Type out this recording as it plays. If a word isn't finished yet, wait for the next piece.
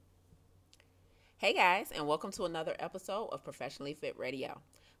Hey guys, and welcome to another episode of Professionally Fit Radio.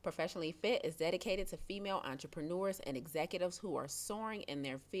 Professionally Fit is dedicated to female entrepreneurs and executives who are soaring in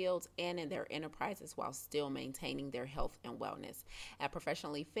their fields and in their enterprises while still maintaining their health and wellness. At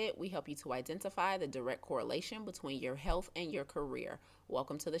Professionally Fit, we help you to identify the direct correlation between your health and your career.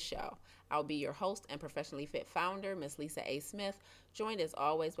 Welcome to the show. I'll be your host and Professionally Fit founder, Miss Lisa A. Smith, joined as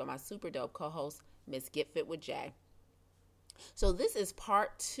always by my super dope co-host, Miss Get Fit with Jay. So this is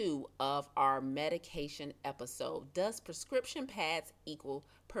part 2 of our medication episode. Does prescription pads equal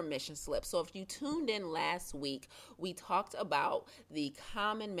permission slip? So if you tuned in last week, we talked about the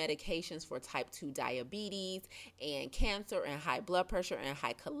common medications for type 2 diabetes and cancer and high blood pressure and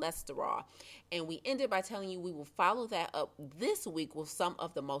high cholesterol. And we ended by telling you we will follow that up this week with some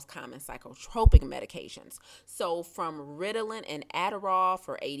of the most common psychotropic medications. So from Ritalin and Adderall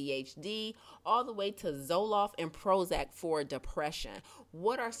for ADHD, all the way to Zoloft and Prozac for depression.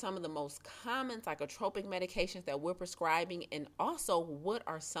 What are some of the most common psychotropic medications that we're prescribing, and also what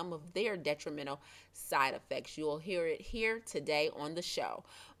are some of their detrimental side effects? You'll hear it here today on the show.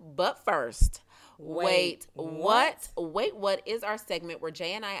 But first, Wait, what is our segment where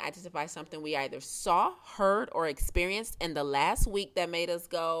Jay and I identify something we either saw, heard, or experienced in the last week that made us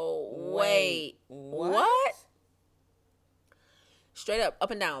go, wait, what? Straight up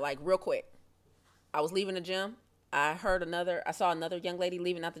and down, like real quick. I was leaving the gym. I saw another young lady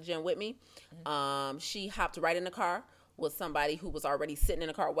leaving out the gym with me. She hopped right in the car with somebody who was already sitting in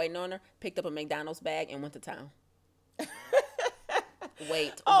the car waiting on her, picked up a McDonald's bag, and went to town.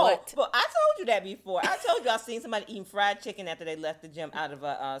 Wait, what? But I told you that before. I told you I seen somebody eating fried chicken after they left the gym out of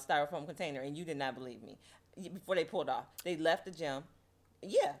a styrofoam container, and you did not believe me. Before they pulled off, they left the gym.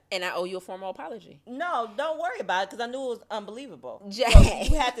 Yeah. And I owe you a formal apology. No, don't worry about it, because I knew it was unbelievable. Jay.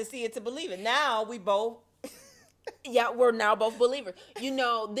 So you had to see it to believe it. Now we both... Yeah, we're now both believers. You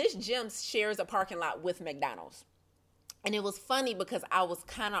know, this gym shares a parking lot with McDonald's. And it was funny because I was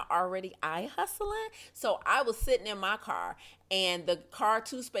kind of already eye hustling. So I was sitting in my car, and the car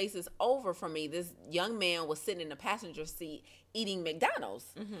 2 spaces over from me, this young man was sitting in the passenger seat eating McDonald's.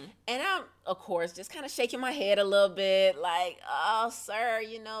 Mm-hmm. And I'm, of course, just kind of shaking my head a little bit like, oh, sir,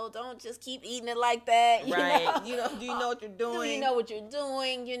 don't just keep eating it like that. Right. Do you know what you're doing? Do you know what you're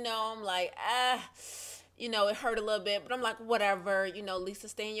doing? I'm like, it hurt a little bit, but I'm like, whatever. Lisa,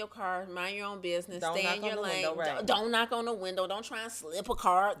 stay in your car, mind your own business, stay in your lane. Window, right. Don't knock on the window. Don't try and slip a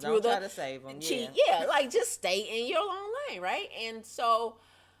card through Don't try to save them. Yeah, like just stay in your own lane, right? And so,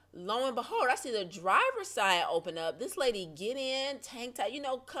 lo and behold, I see the driver's side open up. This lady get in, tank top,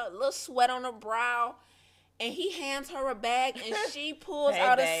 cut a little sweat on her brow, and he hands her a bag, and she pulls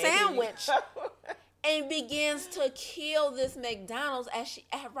out a sandwich. And begins to kill this McDonald's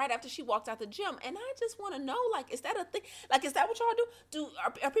right after she walked out the gym. And I just want to know, like, is that a thing? Like, is that what y'all do?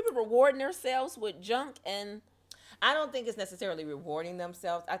 Are people rewarding themselves with junk? And I don't think it's necessarily rewarding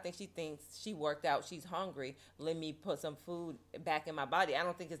themselves. I think she thinks she worked out. She's hungry. Let me put some food back in my body. I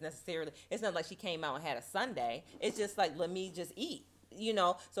don't think it's not like she came out and had a sundae. It's just like, let me just eat,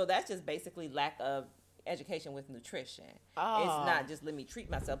 So that's just basically lack of education with nutrition. Oh. It's not just let me treat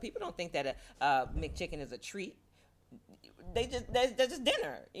myself. People don't think that a McChicken is a treat. They're just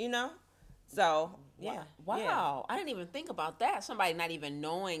dinner, So yeah. Wow. Yeah. I didn't even think about that. Somebody not even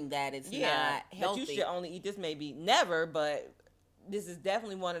knowing that it's not healthy. But you should only eat this, maybe never, but this is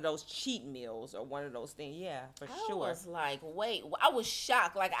definitely one of those cheat meals or one of those things. Yeah, for sure. I was like, wait. I was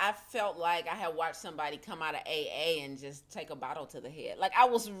shocked. Like, I felt like I had watched somebody come out of AA and just take a bottle to the head. Like, I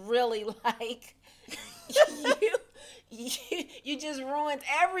was really like, you just ruined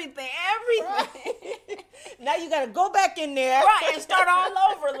everything. Right. Now you got to go back in there. Right, and start all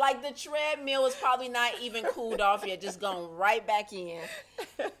over. Like, the treadmill is probably not even cooled off yet. Just going right back in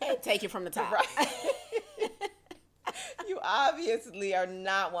and take it from the top. Right. You obviously are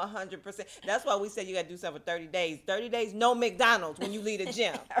not 100%. That's why we said you got to do something for 30 days. 30 days, no McDonald's when you leave the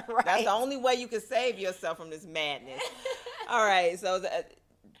gym. Right. That's the only way you can save yourself from this madness. All right, so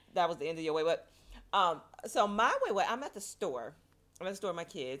that was the end of your way. But so my way, I'm at the store. I'm at the store with my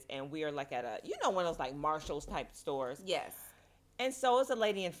kids, and we are like at one of those like Marshall's type stores. Yes. And so it's a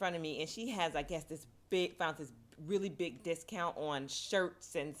lady in front of me, and she has, I guess, found this really big discount on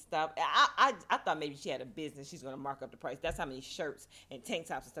shirts and stuff. I thought maybe she had a business. She's going to mark up the price. That's how many shirts and tank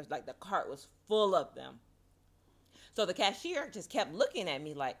tops and stuff. Like, the cart was full of them. So the cashier just kept looking at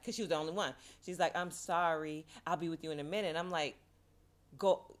me like, because she was the only one. She's like, I'm sorry. I'll be with you in a minute. I'm like,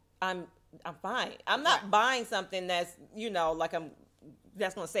 I'm fine. I'm not buying something that's, like I'm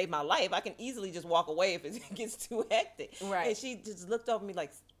that's going to save my life. I can easily just walk away if it gets too hectic. Right. And she just looked over me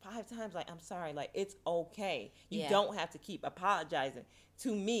like 5 times, like, I'm sorry, like, it's okay. You Yeah. don't have to keep apologizing.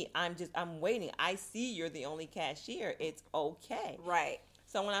 To me, I'm waiting. I see you're the only cashier. It's okay. Right.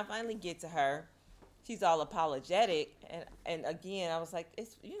 So when I finally get to her, she's all apologetic. And again, I was like,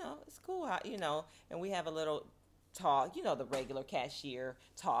 it's cool. And we have a little talk, the regular cashier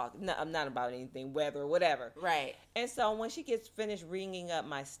talk. Not about anything, weather or whatever. Right. And so when she gets finished ringing up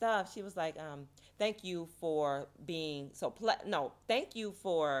my stuff, she was like, thank you for being thank you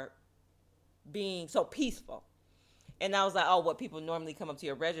for being so peaceful. And I was like, oh, what, people normally come up to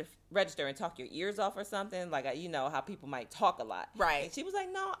your register and talk your ears off or something? Like, how people might talk a lot. Right. And she was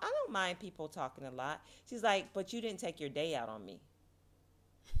like, no, I don't mind people talking a lot. She's like, but you didn't take your day out on me.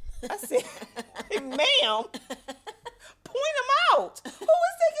 I said, ma'am, point them out. Who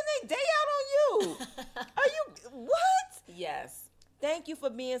is taking their day out on you? Are you, what? Yes. Thank you for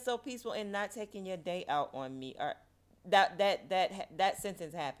being so peaceful and not taking your day out on me. Or that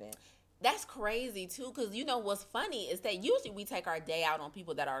sentence happened. That's crazy, too, because what's funny is that usually we take our day out on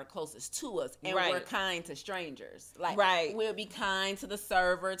people that are closest to us, and right. we're kind to strangers. Like, right. we'll be kind to the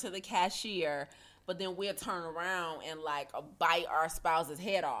server, to the cashier, but then we'll turn around and, bite our spouse's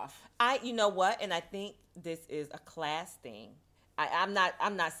head off. You know what? And I think this is a class thing. I'm not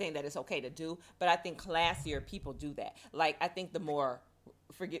saying that it's okay to do, but I think classier people do that. Like, I think the more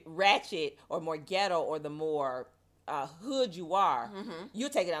ratchet or more ghetto or the more hood you are, mm-hmm. you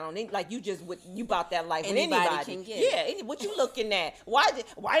take it out on you bought that life with anybody anybody. Can get it. What you looking at? Why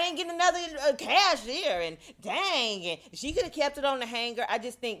didn't get another cashier? And dang, and she could have kept it on the hanger. I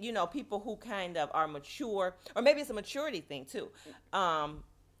just think people who kind of are mature, or maybe it's a maturity thing too.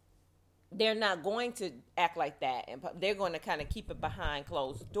 They're not going to act like that, and they're going to kind of keep it behind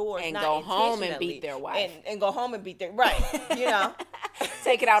closed doors and go home and beat their wife, and go home and beat their right.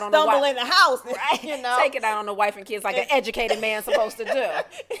 Take it out on the wife. Stumble in the house, right? Take it out on the wife and kids like an educated man's supposed to do.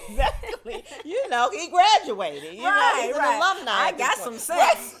 Exactly. He graduated. He's an alumni. I got some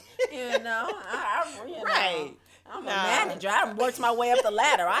sense. Right. I'm a manager. I worked my way up the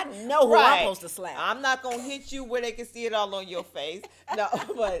ladder. I know who I'm supposed to slap. I'm not gonna hit you where they can see it all on your face. No,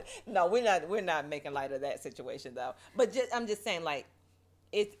 but no, we're not making light of that situation though. But I'm just saying, like,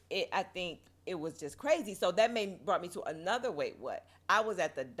 I think it was just crazy. So that brought me to another wait what. I was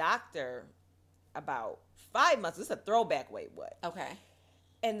at the doctor about 5 months. This is a throwback wait what. Okay.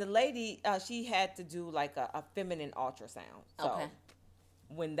 And the lady, she had to do like a feminine ultrasound. So okay.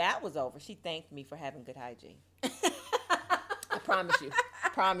 When that was over, she thanked me for having good hygiene. I promise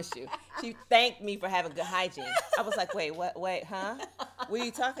you. She thanked me for having good hygiene. I was like, wait, huh? What are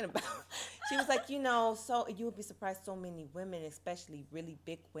you talking about? She was like, so you would be surprised, so many women, especially really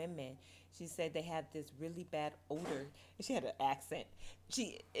big women, she said they have this really bad odor. And she had an accent.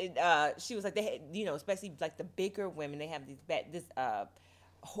 She was like, they had, especially like the bigger women, they have this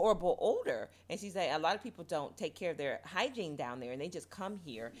horrible odor. And she's like, a lot of people don't take care of their hygiene down there, and they just come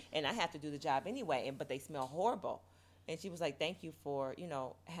here, and I have to do the job anyway, but they smell horrible. And she was like, thank you for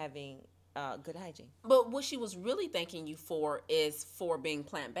having good hygiene. But what she was really thanking you for is for being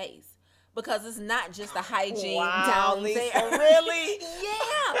plant-based, because it's not just the hygiene down Lisa, there. Really?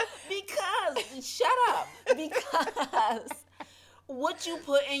 Yeah, because shut up, because what you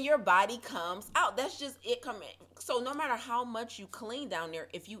put in your body comes out. That's just it coming. So no matter how much you clean down there,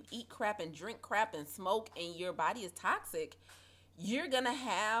 if you eat crap and drink crap and smoke and your body is toxic, you're going to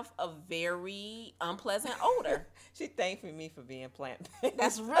have a very unpleasant odor. She thanked me for being plant-based.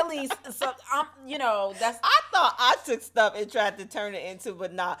 That's really, that's... I thought I took stuff and tried to turn it into,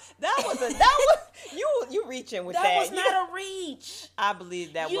 but nah, that was you reaching with that. That was not a reach. I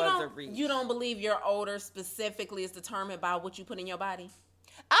believe that was a reach. You don't believe your odor specifically is determined by what you put in your body?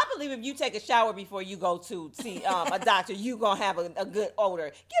 I believe if you take a shower before you go to see a doctor, you're going to have a good odor.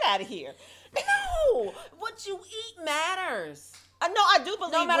 Get out of here. No, what you eat matters. No, I do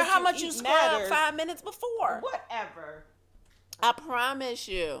believe no matter how much you scrub 5 minutes before. Whatever. I promise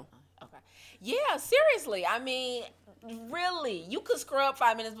you. Okay. Yeah, seriously. I mean, really, you could scrub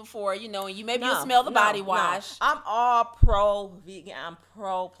 5 minutes before, and you'll smell the body wash. No. I'm all pro vegan. I'm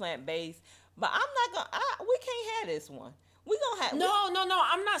pro plant-based, but I'm not gonna. We can't have this one. We gonna have. No.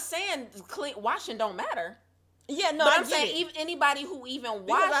 I'm not saying clean washing don't matter. Yeah, no, but I'm saying anybody who even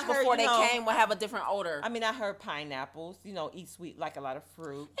washed before they came will have a different odor. I mean, I heard pineapples, eat sweet like a lot of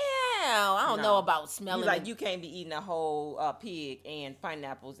fruit. Yeah, I don't know about smelling. You can't be eating a whole pig and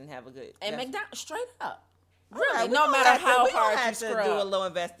pineapples and have a good. And McDonald's, straight up. Really, right, no matter how hard you to scrub. do a little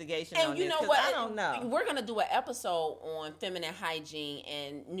investigation on And you this, know 'cause what? I don't know. We're gonna do an episode on feminine hygiene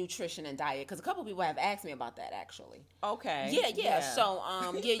and nutrition and diet because a couple people have asked me about that actually. Okay. Yeah. So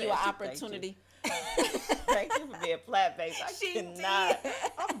give you an Thank opportunity. Thank you for being flat-faced. I She cannot. did.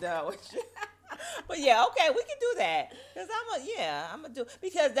 I'm done with you. But yeah, okay, we can do that. Because I'm gonna do,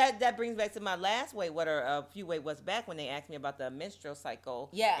 because that brings back to my last Weight What, or a few Weight What's back, when they asked me about the menstrual cycle.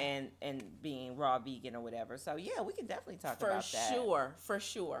 Yeah. And being raw vegan or whatever. So yeah, we can definitely talk about that. For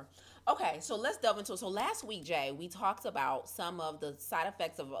sure. Okay, so let's delve into it. So last week, Jay, we talked about some of the side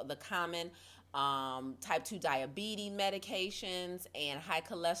effects of the common type 2 diabetes medications and high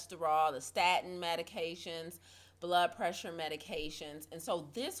cholesterol, the statin medications, blood pressure medications. And so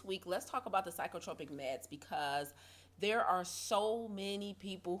this week, let's talk about the psychotropic meds, because there are so many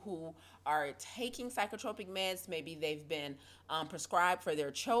people who are taking psychotropic meds. Maybe they've been prescribed for their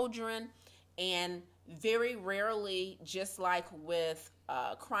children, and very rarely, just like with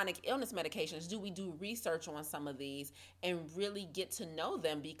chronic illness medications, do we do research on some of these and really get to know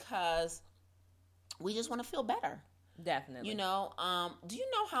them, because we just want to feel better. Definitely. You know, do you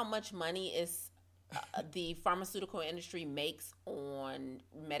know how much money is the pharmaceutical industry makes on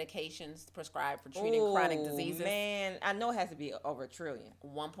medications prescribed for treating chronic diseases? Man, I know it has to be over $1 trillion.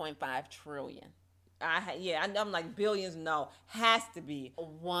 1.5 trillion. I'm like billions. No, has to be.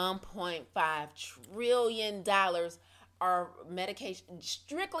 $1.5 trillion are medication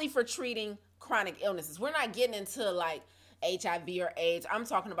strictly for treating chronic illnesses. We're not getting into like HIV or AIDS. I'm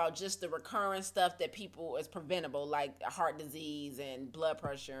talking about just the recurrent stuff that people is preventable, like heart disease and blood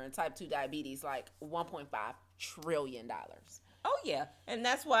pressure and type 2 diabetes, like $1.5 trillion. Oh, yeah. And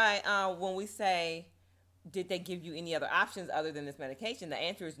that's why when we say, did they give you any other options other than this medication? The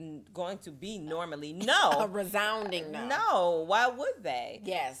answer is going to be normally no. A resounding no. No. Why would they?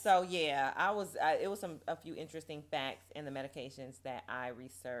 Yes. So, yeah, it was a few interesting facts in the medications that I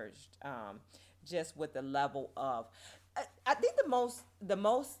researched, just with the level of, I think the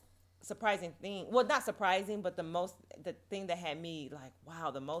most surprising thing, well, not surprising, but the thing that had me like,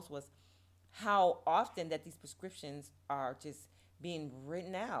 wow, the most was how often that these prescriptions are just being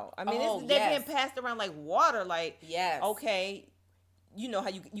written out. I mean, they're being passed around like water. Like, yes, okay, you know how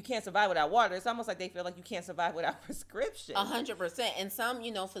you can't survive without water. It's almost like they feel like you can't survive without prescription. 100%. And some,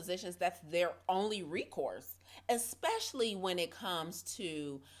 physicians, that's their only recourse, especially when it comes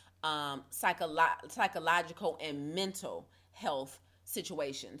to psychological and mental health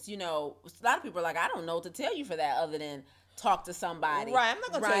situations. A lot of people are like, I don't know what to tell you for that other than talk to somebody. Right. I'm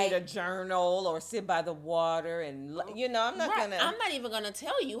not going to tell you to journal or sit by the water and, I'm not going to. I'm not even going to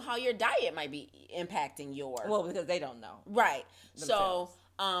tell you how your diet might be impacting your. Well, because they don't know. Right. Themselves. So,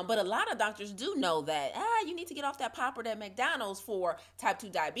 but a lot of doctors do know that, you need to get off that pop or that McDonald's for type 2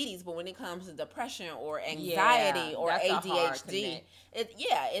 diabetes. But when it comes to depression or anxiety or ADHD,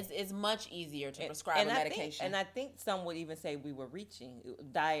 it's much easier to prescribe a medication. I think some would even say we were reaching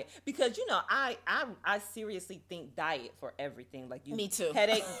diet, because, I seriously think diet for everything. Like, me too.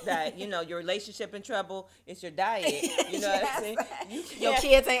 Headache, that, your relationship in trouble, it's your diet. You know what I'm saying? Your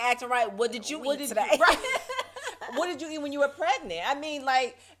kids ain't acting right. What did you eat today? Right. What did you eat when you were pregnant? I mean,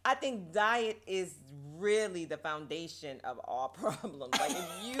 like, I think diet is really the foundation of all problems. Like,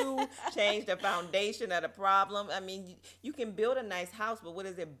 if you change the foundation of the problem, I mean, you can build a nice house, but what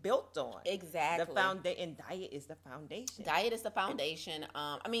is it built on? Exactly. And diet is the foundation. Diet is the foundation.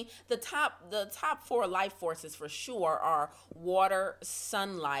 I mean, the top 4 life forces for sure are water,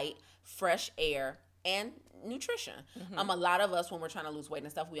 sunlight, fresh air, and nutrition. A lot of us, when we're trying to lose weight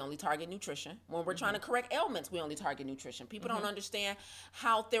and stuff, we only target nutrition. When we're trying to correct ailments, we only target nutrition. People don't understand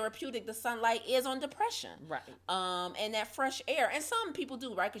how therapeutic the sunlight is on depression. Right. And that fresh air. And some people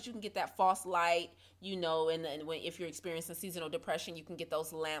do, right? Because you can get that false light, and if you're experiencing seasonal depression, you can get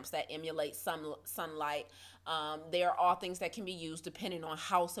those lamps that emulate sunlight. They are all things that can be used depending on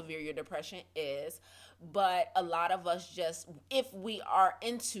how severe your depression is. But a lot of us just, if we are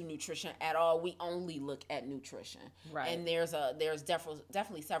into nutrition at all, we only look at nutrition. Right. And there's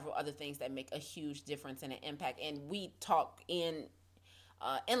definitely several other things that make a huge difference and an impact. And we talked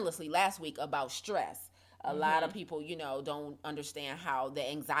endlessly last week about stress. A lot of people, don't understand how the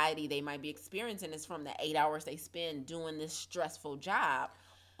anxiety they might be experiencing is from the 8 hours they spend doing this stressful job.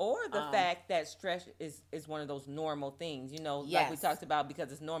 Or the fact that stress is one of those normal things, Yes. like we talked about,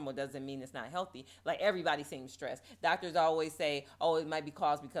 because it's normal doesn't mean it's not healthy. Like everybody seems stressed. Doctors always say, oh, it might be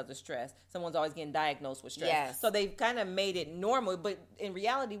caused because of stress. Someone's always getting diagnosed with stress. Yes. So they've kind of made it normal, but in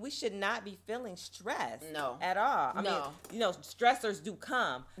reality, we should not be feeling stressed. No. At all. I mean, stressors do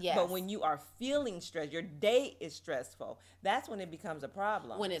come. Yes. But when you are feeling stressed, your day is stressful, that's when it becomes a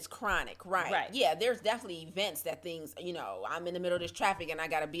problem. When it's chronic, right? Right. Yeah, there's definitely events that things, I'm in the middle of this traffic and I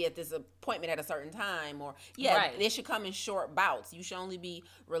got to be at this appointment at a certain time, or they should come in short bouts. You should only be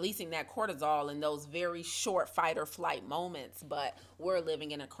releasing that cortisol in those very short fight or flight moments, but we're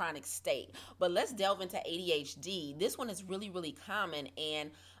living in a chronic state. But let's delve into ADHD. This one is really, really common,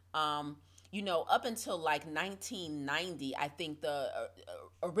 and up until like 1990, I think the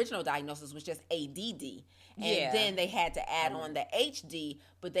original diagnosis was just ADD. And then they had to add on the HD,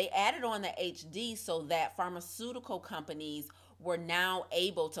 but they added on the HD so that pharmaceutical companies were now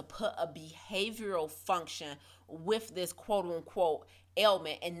able to put a behavioral function with this quote unquote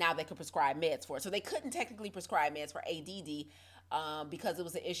ailment, and now they could prescribe meds for it. So they couldn't technically prescribe meds for ADD because it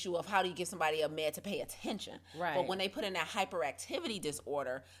was an issue of how do you give somebody a med to pay attention. Right. But when they put in that hyperactivity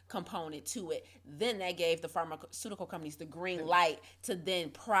disorder component to it, then that gave the pharmaceutical companies the green light to then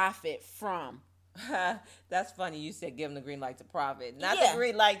profit from. That's funny. You said give them the green light to profit, not the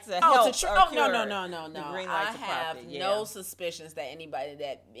green light to help or cure. No. The green light I to have profit. no suspicions that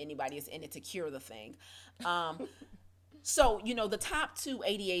anybody is in it to cure the thing. So, the top two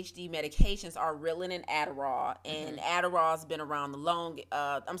ADHD medications are Ritalin and Adderall, and Adderall has been around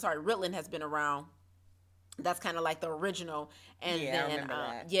Ritalin has been around. That's kind of like the original, and I remember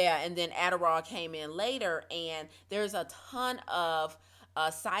that. And then Adderall came in later, and there's a ton of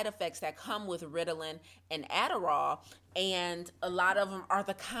side effects that come with Ritalin and Adderall, and a lot of them are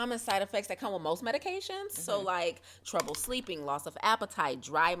the common side effects that come with most medications. So like trouble sleeping, loss of appetite,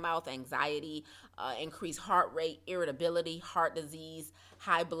 dry mouth, anxiety, increased heart rate, irritability, heart disease,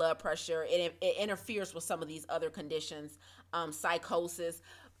 high blood pressure. It interferes with some of these other conditions, psychosis.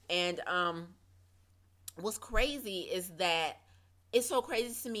 And what's crazy is that it's so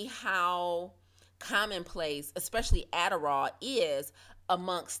crazy to me how commonplace, especially Adderall, is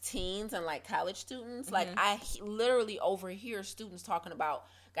amongst teens and like college students. Like I literally overhear students talking about,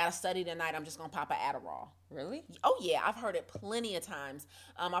 got to study tonight, I'm just going to pop an Adderall. Really? Oh yeah, I've heard it plenty of times.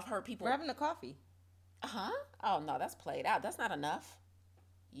 I've heard people. We're having a coffee. Oh no, that's played out. That's not enough.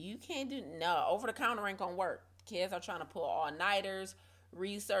 You can't do, no, over the counter ain't going to work. Kids are trying to pull all-nighters,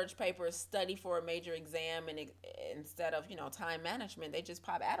 research papers, study for a major exam, and instead of, time management, they just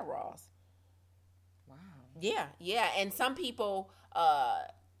pop Adderalls. Wow. Yeah. And some people,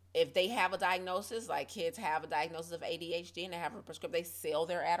 if they have a diagnosis, like kids have a diagnosis of ADHD and they have a prescription, they sell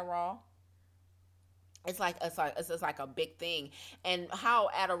their Adderall. It's like a big thing. And how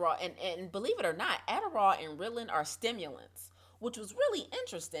Adderall, and believe it or not, Adderall and Ritalin are stimulants, which was really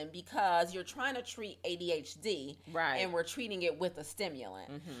interesting because you're trying to treat ADHD, right? And we're treating it with a stimulant.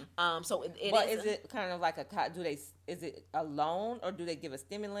 So is it kind of like is it alone, or do they give a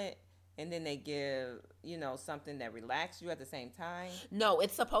stimulant and then they give, something that relaxes you at the same time? No,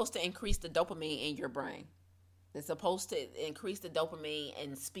 it's supposed to increase the dopamine in your brain. It's supposed to increase the dopamine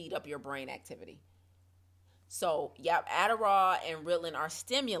and speed up your brain activity. So, Adderall and Ritalin are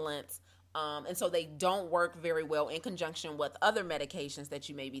stimulants, and so they don't work very well in conjunction with other medications that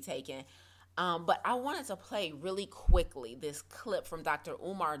you may be taking. But I wanted to play really quickly this clip from Dr.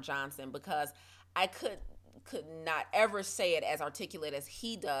 Umar Johnson because I could not ever say it as articulate as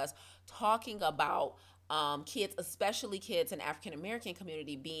he does, talking about kids, especially kids in the African American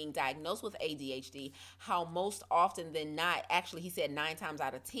community, being diagnosed with ADHD, how most often than not, actually he said 9 times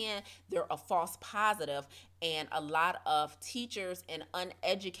out of 10, they're a false positive, and a lot of teachers and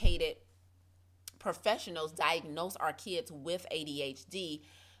uneducated professionals diagnose our kids with ADHD,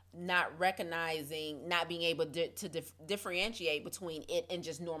 not recognizing, not being able to differentiate between it and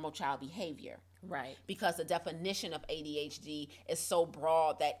just normal child behavior. Right. Because the definition of ADHD is so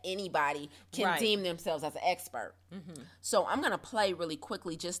broad that anybody can deem themselves as an expert. So I'm going to play really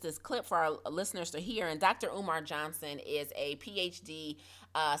quickly just this clip for our listeners to hear. And Dr. Umar Johnson is a PhD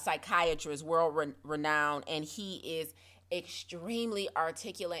psychiatrist, world renowned, and he is extremely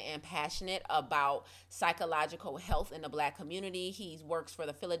articulate and passionate about psychological health in the Black community. He works for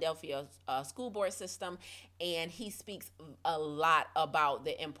the Philadelphia school board system, and he speaks a lot about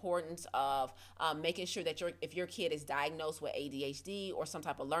the importance of making sure that if your kid is diagnosed with ADHD or some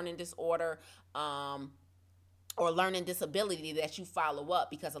type of learning disorder, or learning disability, that you follow up,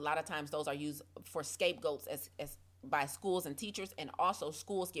 because a lot of times those are used for scapegoats as by schools and teachers, and also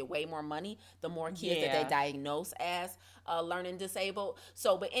schools get way more money the more kids that they diagnose as learning disabled.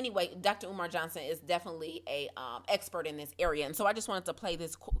 So, but anyway, Dr. Umar Johnson is definitely a expert in this area, and so I just wanted to play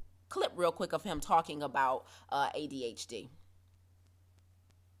this clip real quick of him talking about ADHD.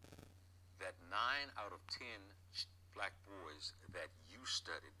 That 9 out of 10 black boys that you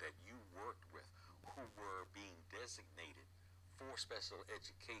studied, that you worked with, who were being designated for special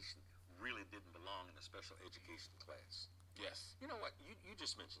education, really didn't belong in a special education class. Yes. You know what? You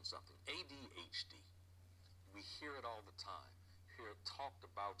just mentioned something. ADHD. We hear it all the time. Hear it talked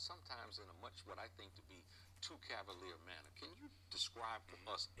about, sometimes in a much what I think to be too cavalier manner. Can you describe to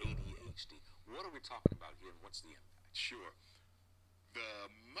us ADHD? What are we talking about here, and what's the impact? Sure.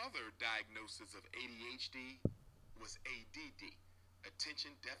 The mother diagnosis of ADHD was ADD,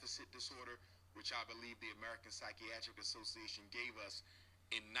 Attention Deficit Disorder, which I believe the American Psychiatric Association gave us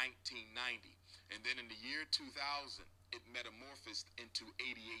in 1990. And then in the year 2000, it metamorphosed into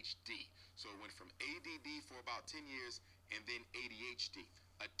ADHD. So it went from ADD for about 10 years and then ADHD,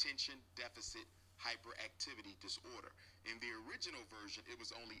 Attention Deficit Hyperactivity Disorder. In the original version, it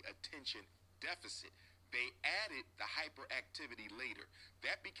was only attention deficit. They added the hyperactivity later.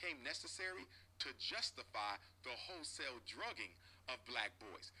 That became necessary to justify the wholesale drugging of black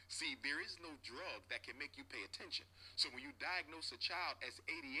boys. See, there is no drug that can make you pay attention. So when you diagnose a child as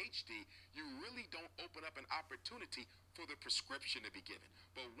ADHD, you really don't open up an opportunity for the prescription to be given.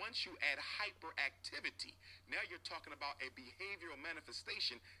 But once you add hyperactivity, now you're talking about a behavioral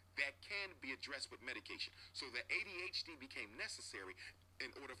manifestation that can be addressed with medication. So the ADHD became necessary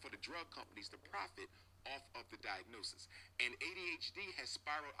in order for the drug companies to profit off of the diagnosis. And ADHD has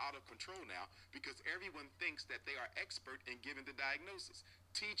spiraled out of control now because everyone thinks that they are expert in giving the diagnosis.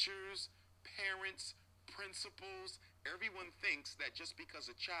 Teachers, parents, principals, everyone thinks that just because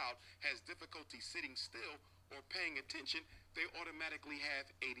a child has difficulty sitting still or paying attention, they automatically have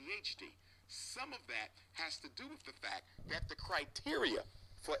ADHD. Some of that has to do with the fact that the criteria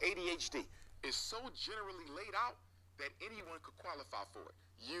for ADHD is so generally laid out that anyone could qualify for it.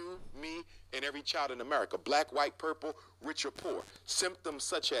 You, me, and every child in America, black, white, purple, rich or poor. Symptoms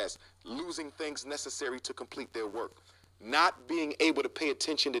such as losing things necessary to complete their work, not being able to pay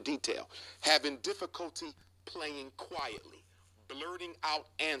attention to detail, having difficulty playing quietly, blurting out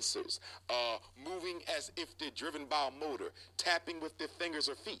answers, moving as if they're driven by a motor, tapping with their fingers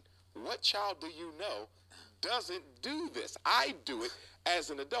or feet. What child do you know doesn't do this? I do it as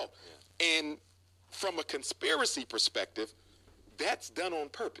an adult. And from a conspiracy perspective, that's done on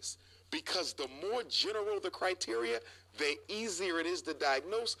purpose, because the more general the criteria, the easier it is to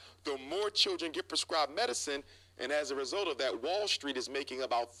diagnose, the more children get prescribed medicine, and as a result of that, Wall Street is making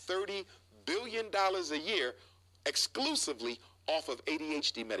about $30 billion a year exclusively off of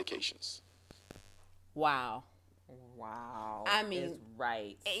ADHD medications. Wow. I mean, is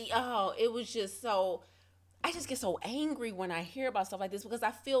right. Oh, it was just so, I just get so angry when I hear about stuff like this because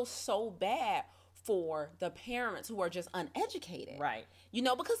I feel so bad for the parents who are just uneducated. Right. You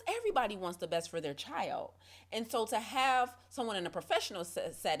know, because everybody wants the best for their child. And so to have someone in a professional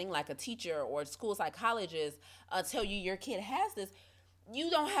setting, like a teacher or a school psychologist, tell you your kid has this, you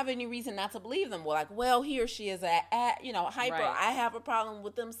don't have any reason not to believe them. Well, he or she is hyper. Right. I have a problem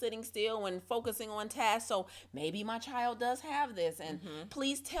with them sitting still and focusing on tasks. So maybe my child does have this. And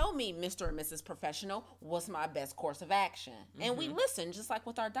please tell me, Mr. and Mrs. Professional, what's my best course of action? And we listen, just like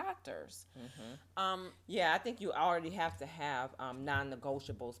with our doctors. I think you already have to have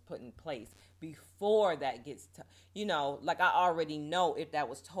non-negotiables put in place before that gets I already know if that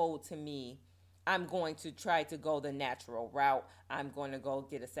was told to me, I'm going to try to go the natural route. I'm going to go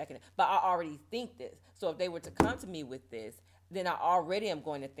get a second. But I already think this. So if they were to come to me with this, then I already am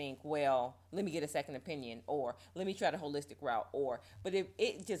going to think, well, let me get a second opinion, or let me try the holistic route. But if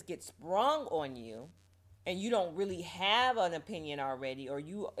it just gets sprung on you and you don't really have an opinion already, or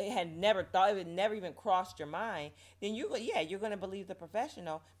it had never even crossed your mind, then you're going to believe the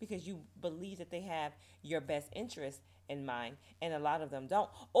professional because you believe that they have your best interest in mind, and a lot of them don't,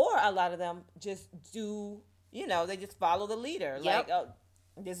 or a lot of them just do, they just follow the leader. Yep.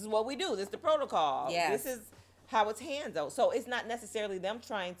 This is what we do, this is the protocol. Yes. This is how it's handled. So it's not necessarily them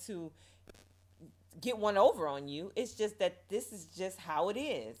trying to get one over on you, it's just that this is just how it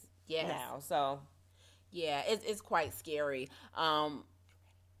is now. So it's quite scary.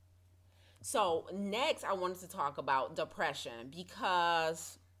 So next I wanted to talk about depression,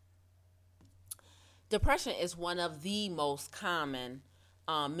 because depression is one of the most common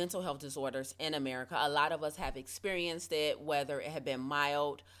mental health disorders in America. A lot of us have experienced it, whether it had been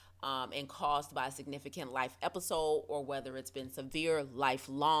mild and caused by a significant life episode, or whether it's been severe,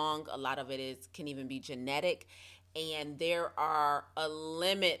 lifelong. A lot of it can even be genetic. and there are a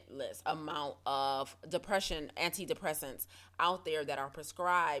limitless amount of antidepressants out there that are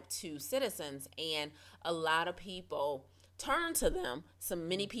prescribed to citizens, and a lot of people turn to them.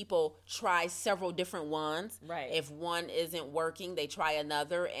 Many people try several different ones. Right. If one isn't working, they try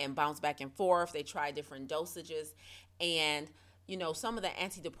another and bounce back and forth. They try different dosages, and some of the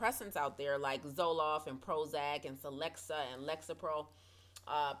antidepressants out there like Zoloft and Prozac and Celexa and Lexapro,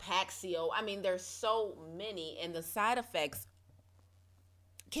 Paxil. I mean, there's so many, and the side effects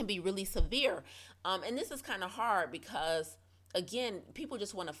can be really severe. And this is kind of hard because, again, people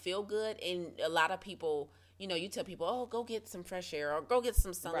just want to feel good, and a lot of people, you tell people, oh, go get some fresh air or go get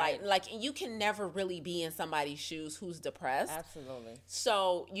some sunlight. Right. You can never really be in somebody's shoes who's depressed. Absolutely.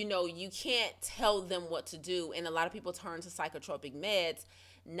 So, you can't tell them what to do. And a lot of people turn to psychotropic meds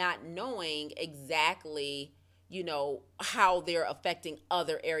not knowing exactly, how they're affecting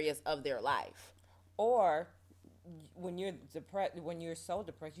other areas of their life. Or when you're depressed, when you're so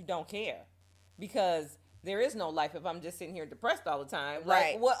depressed, you don't care because there is no life if I'm just sitting here depressed all the time.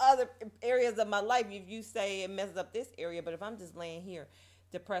 Right. Like, what other areas of my life, if you say it messes up this area, but if I'm just laying here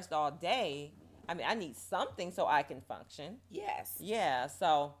depressed all day, I mean, I need something so I can function. Yes. Yeah,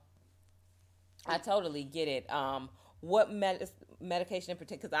 so I totally get it. What medication in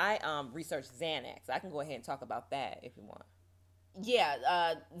particular? Because I researched Xanax. I can go ahead and talk about that if you want.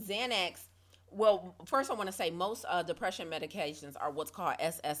 Yeah, Xanax. Well, first I want to say most depression medications are what's called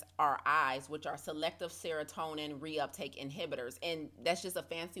SSRIs, which are selective serotonin reuptake inhibitors. And that's just a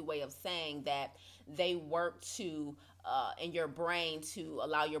fancy way of saying that they work to in your brain to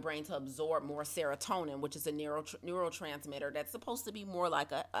allow your brain to absorb more serotonin, which is a neurotransmitter that's supposed to be more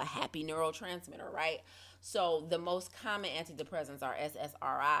like a happy neurotransmitter, right? So the most common antidepressants are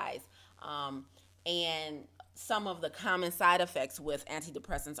SSRIs. And some of the common side effects with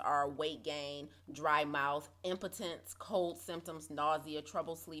antidepressants are weight gain, dry mouth, impotence, cold symptoms, nausea,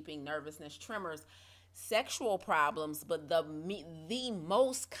 trouble sleeping, nervousness, tremors, sexual problems. But the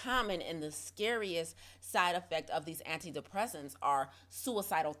most common and the scariest side effect of these antidepressants are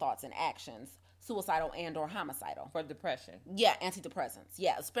suicidal thoughts and actions, suicidal and or homicidal. For depression. Yeah, antidepressants.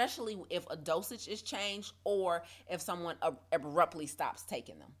 Yeah, especially if a dosage is changed or if someone abruptly stops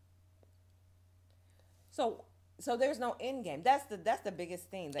taking them. So there's no end game. That's the biggest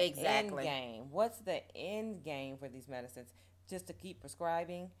thing. The Exactly. end game. What's the end game for these medicines? Just to keep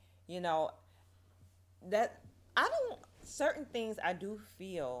prescribing? That certain things I do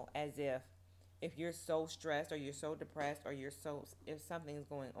feel as if you're so stressed or you're so depressed or if something's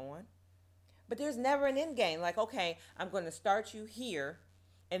going on. But there's never an end game. Like, okay, I'm going to start you here,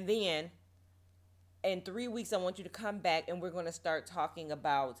 and then in 3 weeks I want you to come back and we're going to start talking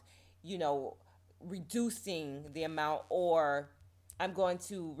about, reducing the amount, or I'm going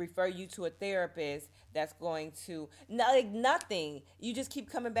to refer you to a therapist that's going to nothing. You just keep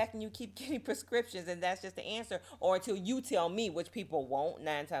coming back and you keep getting prescriptions, and that's just the answer. Or until you tell me, which people won't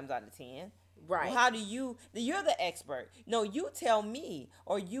 9 times out of 10. Right. Well, how do you're the expert. No, you tell me,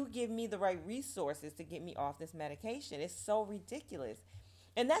 or you give me the right resources to get me off this medication. It's so ridiculous.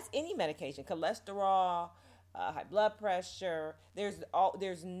 And that's any medication, cholesterol, high blood pressure.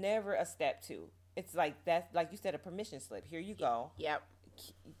 There's never a step 2. It's like that's like you said, a permission slip. Here you go. Yep.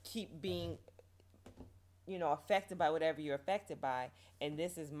 Keep being, affected by whatever you're affected by, and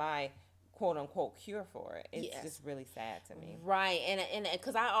this is my quote unquote cure for it. It's just really sad to me. Right, and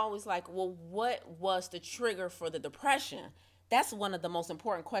because I always like, well, what was the trigger for the depression? That's one of the most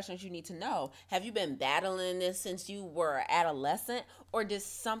important questions you need to know. Have you been battling this since you were an adolescent, or did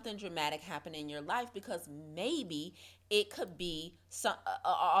something dramatic happen in your life? Because maybe it could be some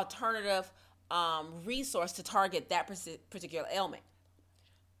alternative resource to target that particular ailment.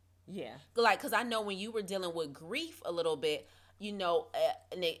 Yeah. Because I know when you were dealing with grief a little bit,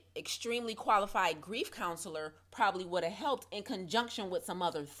 an extremely qualified grief counselor probably would have helped in conjunction with some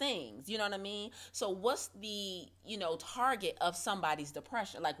other things. You know what I mean? So what's the, target of somebody's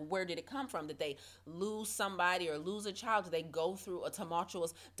depression? Like, where did it come from? Did they lose somebody or lose a child? Did they go through a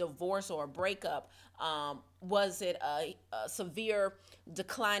tumultuous divorce or a breakup? Was it a severe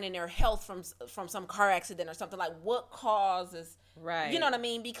decline in their health from some car accident or something? Like, what causes, right? You know what I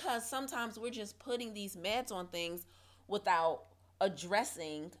mean? Because sometimes we're just putting these meds on things without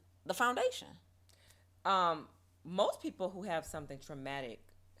addressing the foundation. Most people who have something traumatic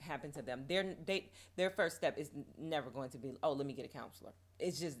happen to them, their first step is never going to be, oh, let me get a counselor.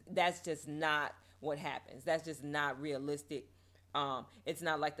 That's just not what happens. That's just not realistic. It's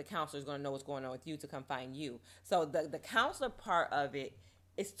not like the counselor is going to know what's going on with you to come find you. So the counselor part of it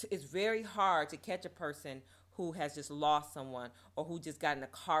is very hard to catch a person who has just lost someone or who just got in a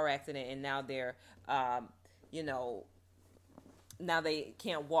car accident and now they're now they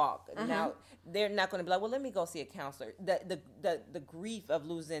can't walk. Now they're not going to be like, well, let me go see a counselor. The grief of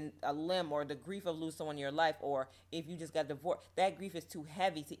losing a limb, or the grief of losing someone in your life, or if you just got divorced, that grief is too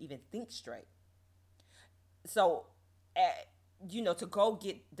heavy to even think straight. So, to go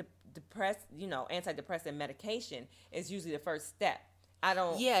get depressed, antidepressant medication is usually the first step. I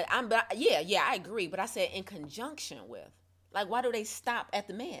agree. But I said in conjunction with, like, why do they stop at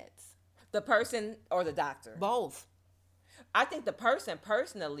the meds? The person or the doctor? Both. I think the person,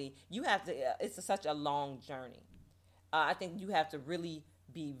 personally, you have to, it's such a long journey. I think you have to really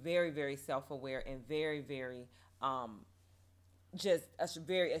be very, very self-aware and very, very,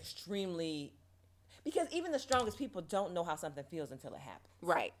 very extremely, because even the strongest people don't know how something feels until it happens.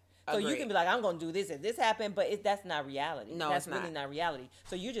 Right. So you can be like, I'm going to do this if this happened, but that's not reality. No, that's it's not. really not reality.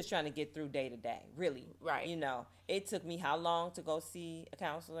 So you're just trying to get through day to day, really. Right. It took me how long to go see a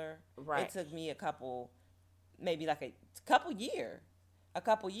counselor? Right. It took me a couple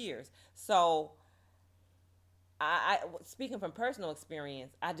years. So I speaking from personal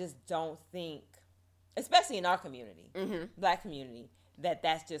experience, I just don't think, especially in our community, Black community,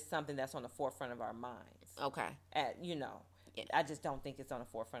 that's just something that's on the forefront of our minds. Okay. I just don't think it's on the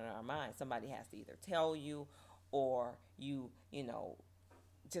forefront of our minds. Somebody has to either tell you, or you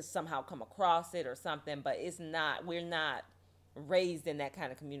just somehow come across it or something. But it's not. We're not raised in that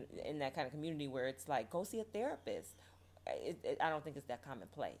kind of community where it's like, go see a therapist. I don't think it's that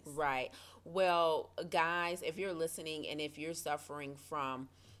commonplace. Right. Well, guys, if you're listening and if you're suffering from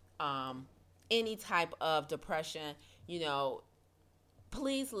any type of depression,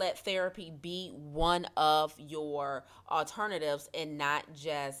 please let therapy be one of your alternatives and not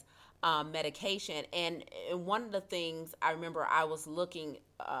just medication. And one of the things I remember, I was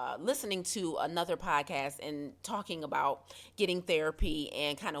listening to another podcast and talking about getting therapy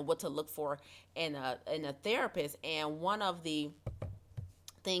and kind of what to look for in a therapist. And one of the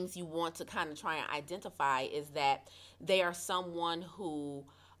things you want to kind of try and identify is that they are someone who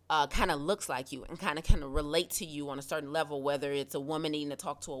kind of looks like you and kind of relate to you on a certain level, whether it's a woman needing to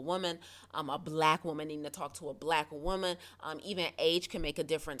talk to a woman, a Black woman needing to talk to a Black woman, even age can make a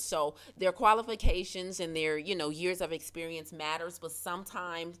difference. So their qualifications and their, years of experience matters, but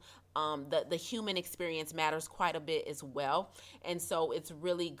sometimes the human experience matters quite a bit as well. And so it's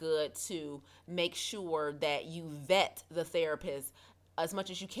really good to make sure that you vet the therapist as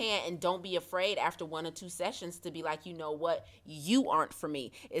much as you can, and don't be afraid after 1 or 2 sessions to be like, you know what, you aren't for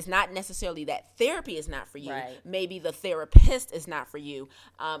me. It's not necessarily that therapy is not for you. Right. Maybe the therapist is not for you.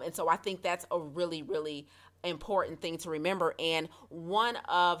 And so I think that's a really, really important thing to remember. And one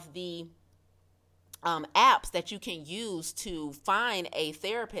of the apps that you can use to find a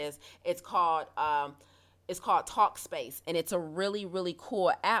therapist, it's called Talkspace, and it's a really, really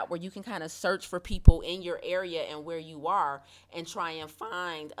cool app where you can kind of search for people in your area and where you are and try and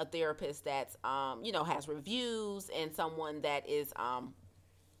find a therapist that's, has reviews, and someone that it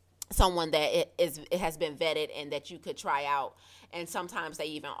has been vetted and that you could try out. And sometimes they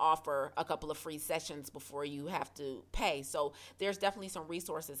even offer a couple of free sessions before you have to pay. So there's definitely some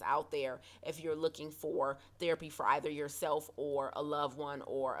resources out there if you're looking for therapy for either yourself or a loved one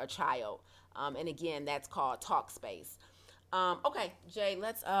or a child. And again, that's called Talkspace. Okay, Jay,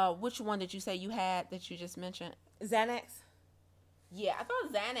 let's, which one did you say you had that you just mentioned? Xanax? Yeah, I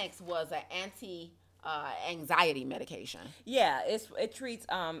thought Xanax was an anxiety medication. Yeah, it treats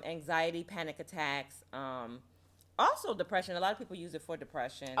anxiety, panic attacks, also depression. A lot of people use it for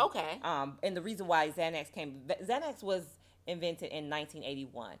depression. Okay. And the reason why Xanax was invented in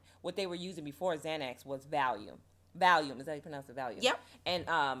 1981. What they were using before Xanax was Valium. Valium, is that how you pronounce it? Valium? Yep. And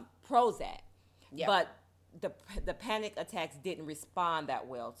Prozac. Yep. But the panic attacks didn't respond that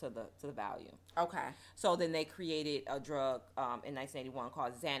well to the Valium. Okay. So then they created a drug in 1981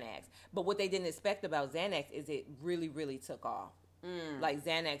 called Xanax. But what they didn't expect about Xanax is it really, really took off. Like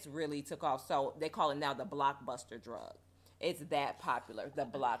Xanax really took off. So they call it now the blockbuster drug. It's that popular, the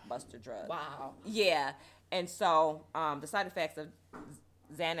blockbuster drug. Wow. Yeah. And so the side effects of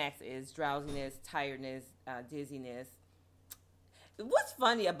Xanax is drowsiness, tiredness, dizziness. What's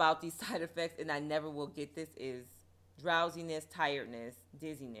funny about these side effects, and I never will get this, is drowsiness, tiredness,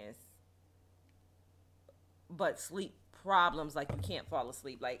 dizziness, but sleep problems, like you can't fall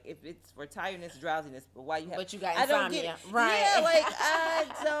asleep. Like if it's for tiredness, drowsiness, but why you have? But you got insomnia, I don't get it. right? Yeah, like I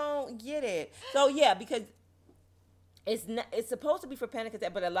don't get it. So yeah, because it's supposed to be for panic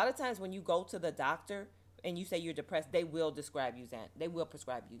attack, but a lot of times when you go to the doctor and you say you're depressed, they will prescribe you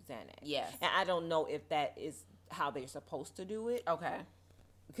Xanax. Yes. And I don't know if that is how they're supposed to do it. Okay.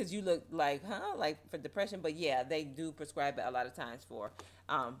 Because you look like for depression, but yeah, they do prescribe it a lot of times for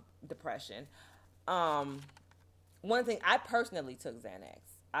depression. one thing, I personally took Xanax.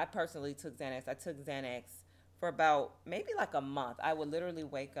 I took Xanax for about maybe like a month. I would literally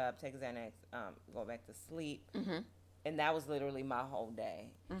wake up, take Xanax, go back to sleep. Mm-hmm. And that was literally my whole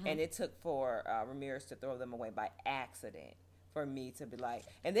day. Mm-hmm. And it took for Ramirez to throw them away by accident for me to be like,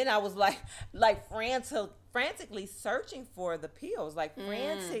 and then I was like frantically searching for the pills,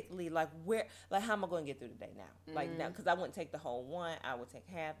 frantically, where, how am I going to get through the day now? Like now, because I wouldn't take the whole one. I would take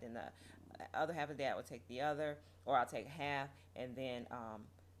half, then the other half of the day I would take the other, or I'll take half, and then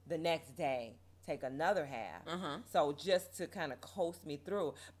the next day take another half. Uh-huh. So just to kind of coast me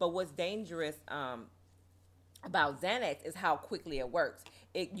through. But what's dangerous about Xanax is how quickly it works.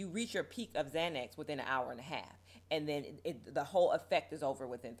 You reach your peak of Xanax within an hour and a half, and then the whole effect is over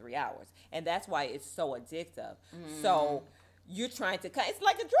within 3 hours, and that's why it's so addictive. So you're trying to, it's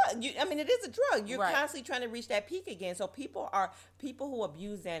like a drug. It is a drug. You're constantly trying to reach that peak again. So people who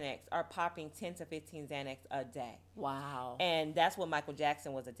abuse Xanax are popping 10 to 15 Xanax a day. Wow. And that's what Michael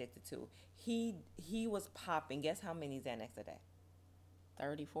Jackson was addicted to. He was popping, guess how many Xanax a day?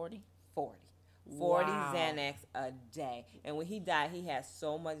 30, 40? 40 wow. Xanax a day. And when he died, he had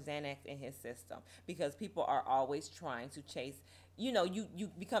so much Xanax in his system because people are always trying to chase, you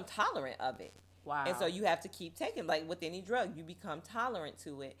become tolerant of it. Wow. And so you have to keep taking, like with any drug, you become tolerant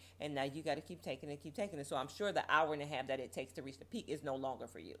to it, and now you got to keep taking it. So I'm sure the hour and a half that it takes to reach the peak is no longer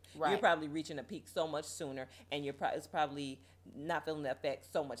for you. Right. You're probably reaching a peak so much sooner, and it's probably not feeling the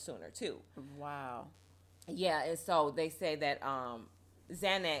effect so much sooner too. Wow. Yeah, and so they say that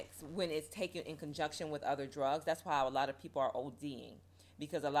Xanax, when it's taken in conjunction with other drugs, that's why a lot of people are ODing.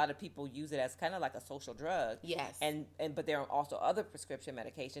 Because a lot of people use it as kind of like a social drug. Yes. But there are also other prescription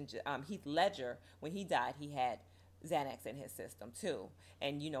medications. Heath Ledger, when he died, he had Xanax in his system too.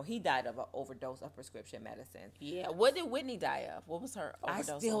 And, he died of an overdose of prescription medicine. Yeah. What did Whitney die of? What was her overdose?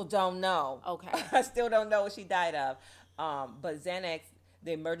 I still don't know. Okay. I still don't know what she died of. But Xanax,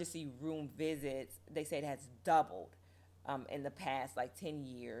 the emergency room visits, they say it has doubled. In the past 10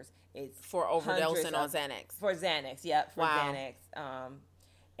 years. It's for overdosing on Xanax. For Xanax, yeah, for wow. Xanax.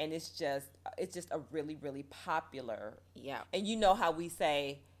 And it's just a really, really popular. Yeah. And you know how we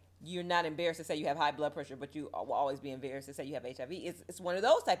say you're not embarrassed to say you have high blood pressure, but you will always be embarrassed to say you have HIV. It's one of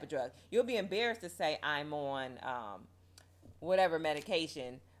those type of drugs. You'll be embarrassed to say I'm on whatever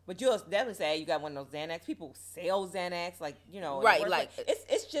medication. But you'll definitely say you got one of those Xanax. People sell Xanax, right?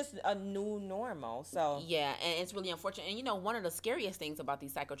 It's just a new normal. So yeah, and it's really unfortunate. And one of the scariest things about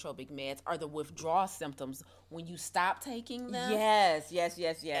these psychotropic meds are the withdrawal symptoms when you stop taking them. Yes. Yeah,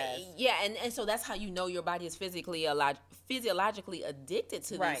 and so that's how you know your body is physiologically addicted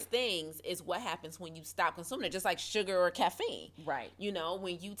to these things. Is what happens when you stop consuming it, just like sugar or caffeine. Right.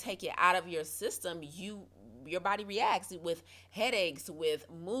 When you take it out of your system, your body reacts with headaches, with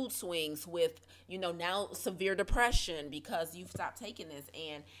mood swings, with, now severe depression because you've stopped taking this.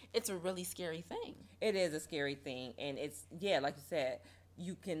 And it's a really scary thing. It is a scary thing. And it's, like you said,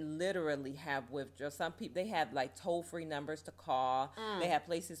 you can literally have withdrawal. Some people, they have toll-free numbers to call. They have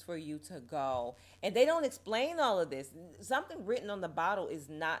places for you to go. And they don't explain all of this. Something written on the bottle is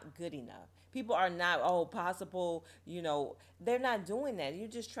not good enough. People are not, possible, they're not doing that. You're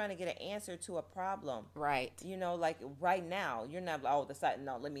just trying to get an answer to a problem. Right. Right now, you're not,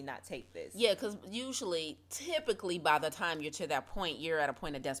 no, let me not take this. Yeah, because typically, by the time you're to that point, you're at a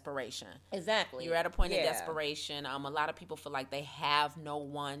point of desperation. Exactly. You're at a point of desperation. A lot of people feel like they have no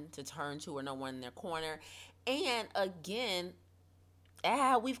one to turn to or no one in their corner. And again,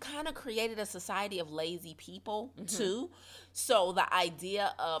 we've kind of created a society of lazy people, too. So the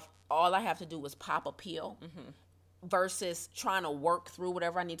idea of all I have to do is pop a pill versus trying to work through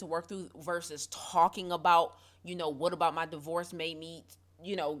whatever I need to work through versus talking about, what about my divorce made me,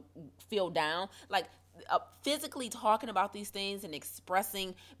 feel down. Physically talking about these things and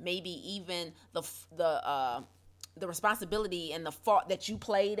expressing maybe even the responsibility and the fault that you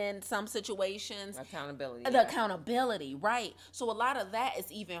played in some situations. Accountability. The accountability, right. So a lot of that is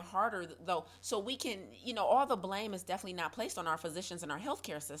even harder, though. So we can, all the blame is definitely not placed on our physicians and our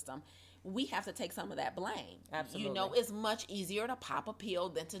healthcare system. We have to take some of that blame. Absolutely. It's much easier to pop a pill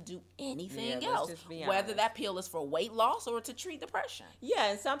than to do anything else, whether that pill is for weight loss or to treat depression.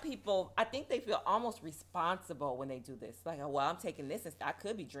 Yeah, and some people, I think they feel almost responsible when they do this. I'm taking this, and I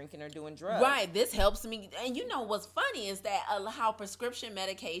could be drinking or doing drugs. Right, this helps me. And what's funny is that how prescription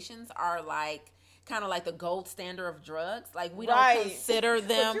medications are kind of like the gold standard of drugs. We don't consider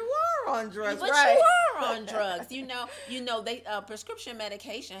them. But you are on drugs, but right? you are on drugs. They prescription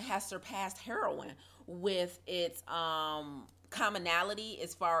medication has surpassed heroin with its commonality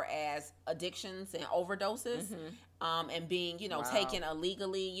as far as addictions and overdoses. And being, taken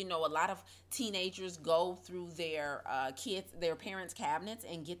illegally. A lot of teenagers go through their their parents' cabinets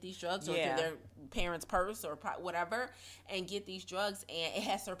and get these drugs, or through their parents' purse or whatever, and get these drugs, and it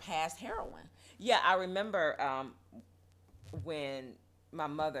has surpassed heroin. Yeah, I remember when my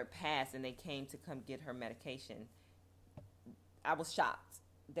mother passed and they came to come get her medication. I was shocked.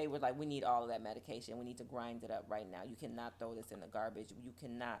 They were like, we need all of that medication. We need to grind it up right now. You cannot throw this in the garbage. You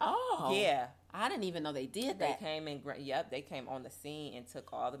cannot. Oh. Yeah. I didn't even know they did that. They came and, they came on the scene and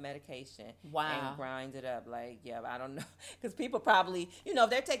took all the medication. Wow. And grinded up. Like, I don't know. Because people probably, if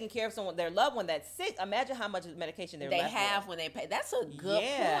they're taking care of someone, their loved one that's sick, imagine how much medication they have when they pay. That's a good point.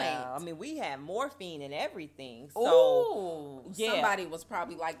 I mean, we have morphine and everything. So, ooh, somebody was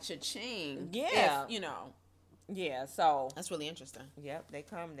probably like, cha-ching. Yeah. If, Yeah, so that's really interesting. Yep, they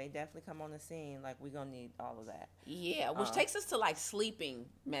definitely come on the scene. Like, we're gonna need all of that. Yeah, which takes us to like sleeping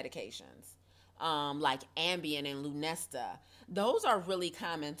medications, like Ambien and Lunesta. Those are really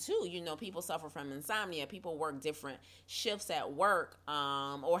common too. People suffer from insomnia. People work different shifts at work,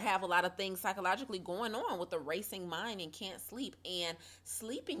 or have a lot of things psychologically going on with a racing mind and can't sleep. And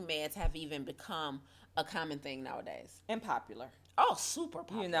sleeping meds have even become a common thing nowadays. And popular. Oh, super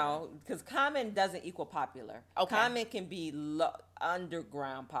popular. Because common doesn't equal popular. Okay. Common can be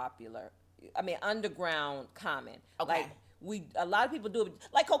underground popular. I mean, underground common. Okay. Like, a lot of people do it,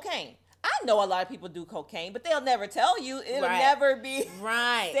 like cocaine. I know a lot of people do cocaine, but they'll never tell you. It'll never be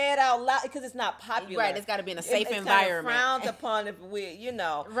said out loud because it's not popular. Right, it's got to be in a safe environment. It's frowned upon if we,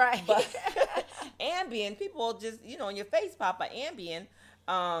 Right. But Ambien, people just, in your face pop an Ambien.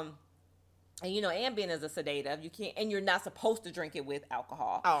 And Ambien is a sedative. You can't, and you're not supposed to drink it with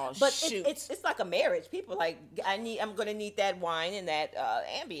alcohol. Oh, but shoot. It's like a marriage. People like, I'm gonna need that wine and that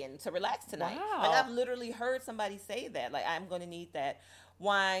Ambien to relax tonight. Wow. Like, I've literally heard somebody say that. Like, I'm gonna need that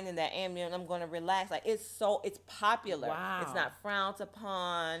wine and that Ambien. I'm gonna relax. Like, it's popular. Wow. It's not frowned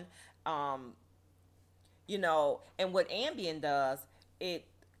upon. And what Ambien does, it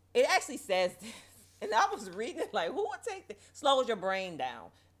actually says this. And I was reading it like, who would take this? Slows your brain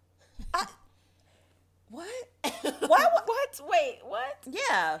down. What? What? Wait, what?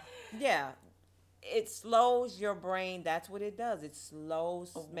 Yeah. It slows your brain. That's what it does. It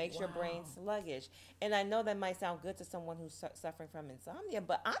makes your brain sluggish. And I know that might sound good to someone who's suffering from insomnia,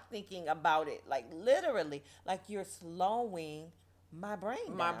 but I'm thinking about it like literally, like you're slowing my brain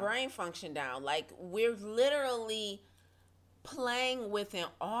down. My brain function down. Like, we're literally playing with and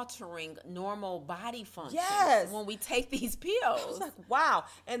altering normal body functions when we take these pills. I was like, wow.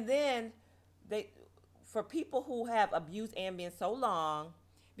 And then for people who have abused Ambien so long,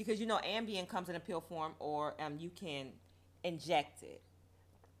 because Ambien comes in a pill form, or you can inject it.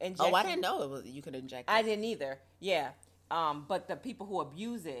 I didn't know you could inject it. I didn't either. Yeah. But the people who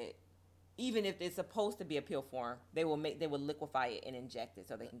abuse it, even if it's supposed to be a pill form, they will liquefy it and inject it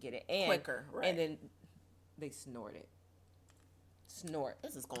so they can get it quicker, right? And then they snort it.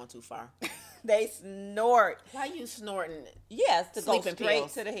 This is going too far. They snort. Why are you snorting? Yes, to go sleeping straight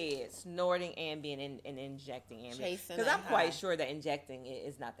pills to the head. Snorting Ambien and injecting Ambien. Because I'm quite sure that injecting it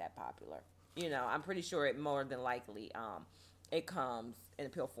is not that popular. I'm pretty sure it more than likely it comes in a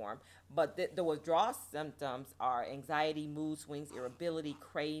pill form. But the withdrawal symptoms are anxiety, mood swings, irritability,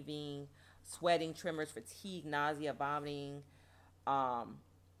 craving, sweating, tremors, fatigue, nausea, vomiting.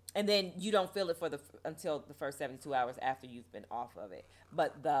 And then you don't feel it until the first 72 hours after you've been off of it.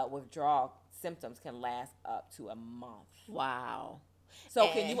 But the withdrawal symptoms can last up to a month. Wow. So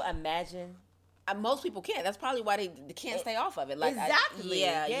can you imagine? Most people can't. That's probably why they can't stay off of it. Like, exactly.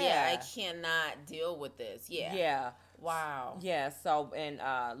 I cannot deal with this. Yeah. Yeah. Wow. Yeah. So, and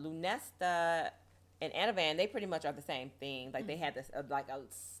Lunesta and Ativan, they pretty much are the same thing. Like, they had this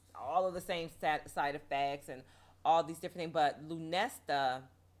all of the same side effects and all these different things. But Lunesta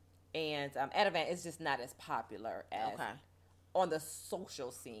and Ativan is just not as popular as on the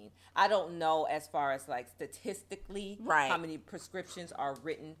social scene. I don't know as far as like statistically how many prescriptions are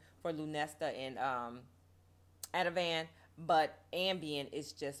written for Lunesta and Ativan, but Ambien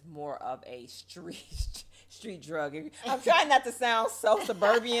is just more of a street drug. I'm trying not to sound so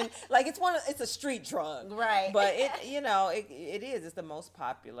suburban. Like, it's a street drug. Right. But it is. It's the most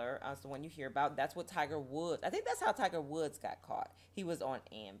popular. So when you hear about, that's what Tiger Woods, I think that's how Tiger Woods got caught. He was on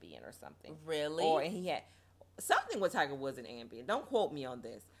Ambien or something. Really? And he had something with Tiger Woods and Ambien. Don't quote me on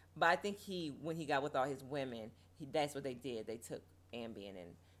this. But I think when he got with all his women, that's what they did. They took Ambien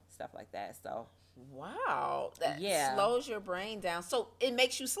and stuff like that. So. Wow. That slows your brain down. So it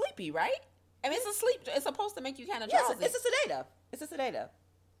makes you sleepy, right? I mean, it's supposed to make you kind of drowsy. It's a sedative.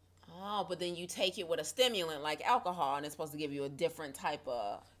 Oh, but then you take it with a stimulant like alcohol, and it's supposed to give you a different type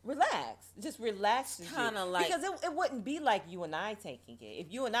of... Relax. Just relax. Kind of like... Because it wouldn't be like you and I taking it.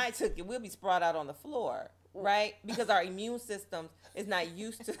 If you and I took it, we'll be sprawled out on the floor, right? Because our immune system is not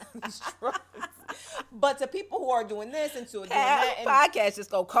used to these drugs. But to people who are doing this and to doing that... and podcast just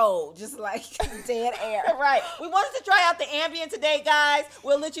go cold, just like dead air. Right. We wanted to try out the Ambien today, guys.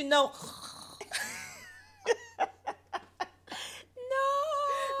 We'll let you know...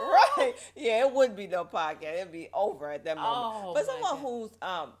 Right. Yeah, it wouldn't be no podcast. It'd be over at that moment. Oh, but someone whose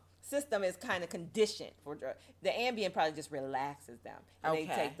system is kind of conditioned for drugs, the Ambien probably just relaxes them. And they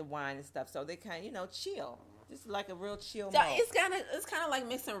take the wine and stuff. So they kind of, chill. Just like a real chill mode. It's kind of like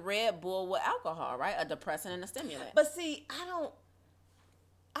mixing Red Bull with alcohol, right? A depressant and a stimulant. But see,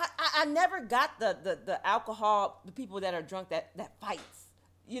 I never got the alcohol, the people that are drunk that fights,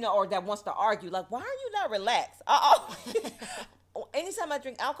 or that wants to argue. Like, why are you not relaxed? Anytime I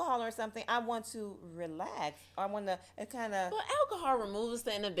drink alcohol or something, I want to relax. I want to kind of... Well, alcohol removes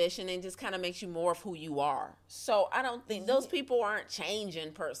the inhibition and just kind of makes you more of who you are. So I don't think those people aren't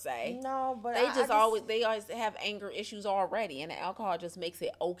changing per se. No, but they always have anger issues already, and the alcohol just makes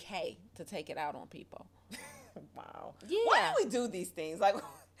it okay to take it out on people. Wow. Yeah. Why do we do these things? Like,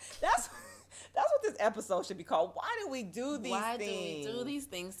 that's what this episode should be called. Why do we do these things? Why do we do these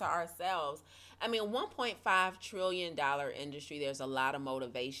things to ourselves? I mean, $1.5 trillion industry, there's a lot of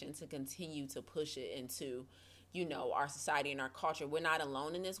motivation to continue to push it into, our society and our culture. We're not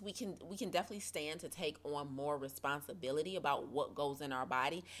alone in this. We can definitely stand to take on more responsibility about what goes in our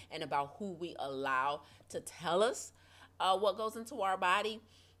body and about who we allow to tell us what goes into our body.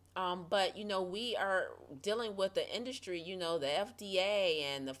 But, we are dealing with the industry, the FDA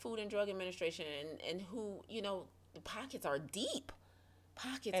and the Food and Drug Administration and who, the pockets are deep.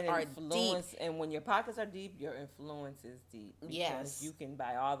 And when your pockets are deep, your influence is deep. Yes. You can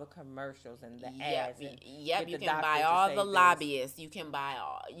buy all the commercials and the ads. Yep, you can buy all the lobbyists. You can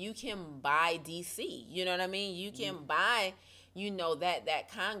buy DC. You know what I mean? You can buy,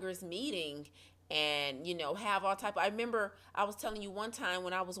 that Congress meeting and, have all type of... I remember I was telling you one time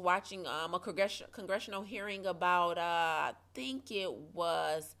when I was watching a congressional hearing about, I think it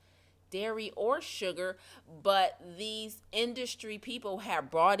was... dairy or sugar, but these industry people have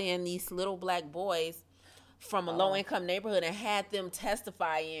brought in these little black boys from a low-income neighborhood and had them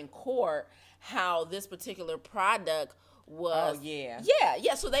testify in court how this particular product was. Oh yeah.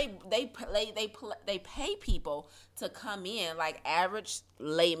 So they pay people to come in, like average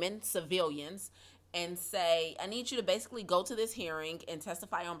laymen, civilians, and say, I need you to basically go to this hearing and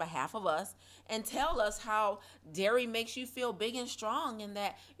testify on behalf of us and tell us how dairy makes you feel big and strong and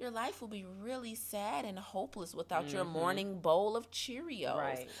that your life will be really sad and hopeless without your morning bowl of Cheerios.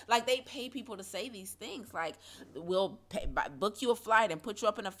 Right. Like, they pay people to say these things. Like, we'll book you a flight and put you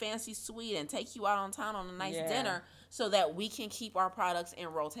up in a fancy suite and take you out on town on a nice dinner so that we can keep our products in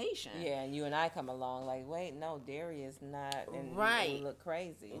rotation. Yeah, and you and I come along like, wait, no, dairy is not, and right. We look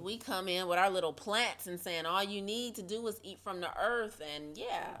crazy. We come in with our little plants and saying all you need to do is eat from the earth, and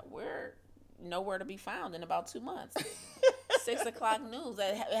we're nowhere to be found in about 2 months. 6 o'clock news.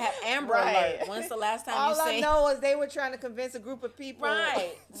 They have Amber Alert. When's the last time you seen? All I know is they were trying to convince a group of people.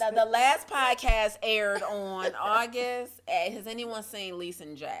 Right. The last podcast aired on August. Has anyone seen Lys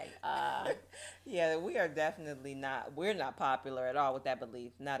and Jaye? Yeah, we are definitely not. We're not popular at all with that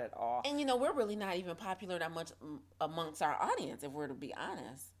belief. Not at all. And we're really not even popular that much amongst our audience, if we're to be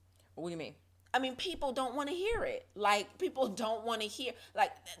honest. What do you mean? I mean, people don't want to hear it. Like, people don't want to hear,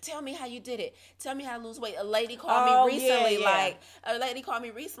 like, tell me how you did it. Tell me how to lose weight. A lady called me recently,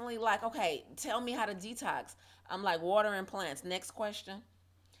 like, okay, tell me how to detox. I'm like, water and plants. Next question.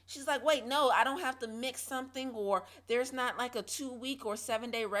 She's like, wait, no, I don't have to mix something, or there's not like a 2-week or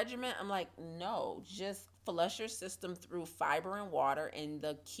 7-day regimen. I'm like, no, just flush your system through fiber and water, and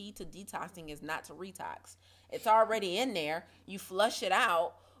the key to detoxing is not to retox. It's already in there. You flush it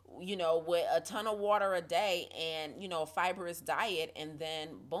out, with a ton of water a day and, a fibrous diet, and then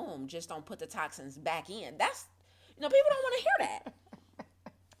boom, just don't put the toxins back in. That's, people don't want to hear that.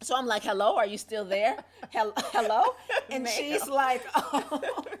 So I'm like, hello, are you still there? Hello? And she's like, oh.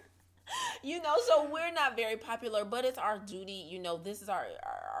 So we're not very popular, but it's our duty. This is our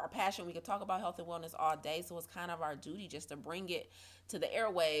passion. We could talk about health and wellness all day. So it's kind of our duty just to bring it to the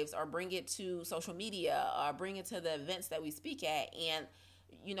airwaves, or bring it to social media, or bring it to the events that we speak at. And,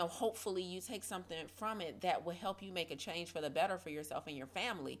 hopefully you take something from it that will help you make a change for the better for yourself and your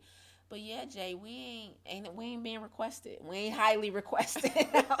family. But yeah, Jay, we ain't being requested. We ain't highly requested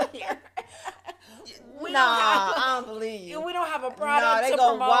out here. I don't believe you. We don't have a product they to go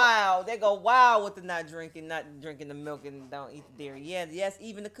promote. wild. They go wild with the not drinking the milk and don't eat the dairy. Yeah, yes,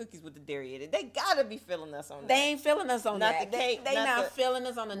 even the cookies with the dairy in it. They gotta be feeling us on that. They ain't feeling us on Not that. the cake, They not feeling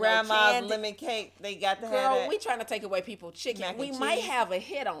us on the grandma's no candy. lemon cake. They got to have Girl, that. we trying to take away people's chicken. Mac and We might cheese. have a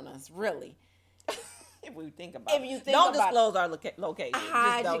hit on us, really. If we think about If it. you think don't about disclose our location.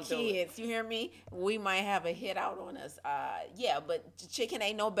 Hide your Just don't do it. kids. You hear me? We might have a hit out on us. Yeah, but chicken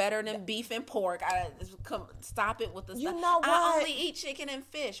ain't no better than beef and pork. Stop it with the You stuff. know what? I only eat chicken and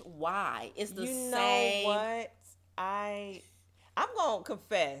fish. Why? It's the You same. know what? I'm gonna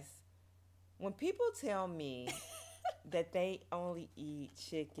confess. When people tell me that they only eat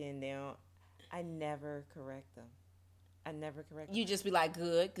chicken, I never correct them. You just be like,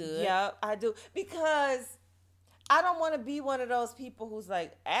 good. Yeah, I do. Because I don't want to be one of those people who's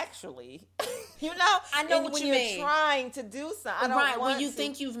like, actually, I know and what when you you're mean. trying to do something. I don't Right, want when you to.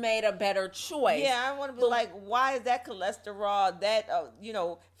 think you've made a better choice. Yeah, I want to be like, why is that cholesterol, that,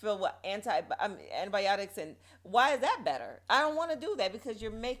 filled with antibiotics, and why is that better? I don't want to do that because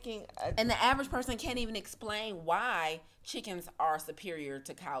you're making... And the average person can't even explain why chickens are superior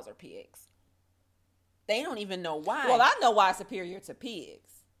to cows or pigs. They don't even know why. Well, I know why it's superior to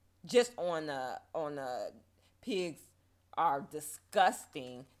pigs. Just on pigs are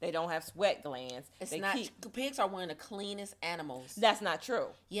disgusting. They don't have sweat glands. Pigs are one of the cleanest animals. That's not true.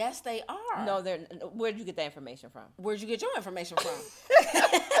 Yes, they are. No, where'd you get that information from? Where'd you get your information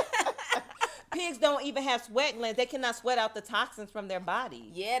from? Pigs don't even have sweat glands. They cannot sweat out the toxins from their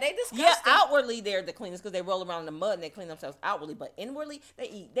body. Yeah, they disgusting. Yeah, outwardly they're the cleanest because they roll around in the mud and they clean themselves outwardly. But inwardly,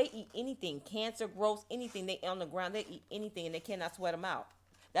 they eat anything, cancer, growth, anything. They on the ground, they eat anything and they cannot sweat them out.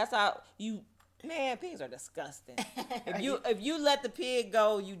 That's how man, pigs are disgusting. If you let the pig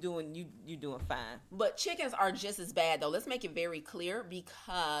go, you doing fine. But chickens are just as bad though. Let's make it very clear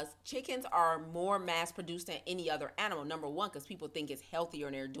because chickens are more mass produced than any other animal. Number one, because people think it's healthier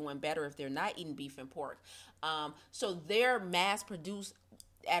and they're doing better if they're not eating beef and pork. So they're mass produced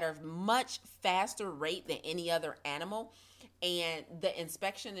at a much faster rate than any other animal. And the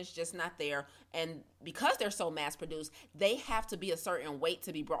inspection is just not there. And because they're so mass produced, they have to be a certain weight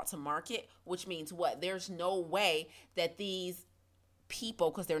to be brought to market, which means what? There's no way that these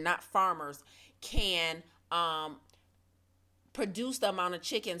people, because they're not farmers, can produce the amount of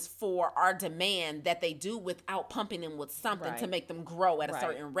chickens for our demand that they do without pumping them with something to make them grow at a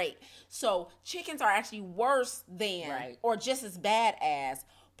certain rate. So chickens are actually worse than or just as bad as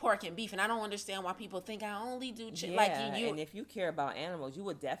pork and beef, and I don't understand why people think I only do chicken. Yeah, and if you care about animals, you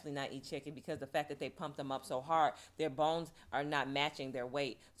would definitely not eat chicken because the fact that they pump them up so hard, their bones are not matching their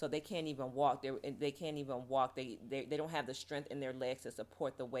weight, so they can't even walk. They can't even walk. They don't have the strength in their legs to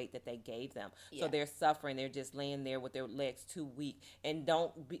support the weight that they gave them. So they're suffering. They're just laying there with their legs too weak. And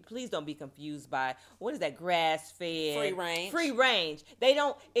please don't be confused by what is that grass fed free range. They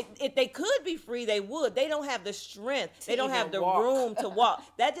don't. If they could be free, they would. They don't have the strength. They don't have the room to walk.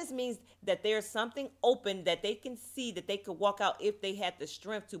 That just means that there's something open that they can see that they could walk out if they had the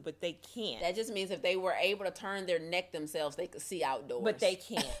strength to, but they can't. That just means if they were able to turn their neck themselves, they could see outdoors. But they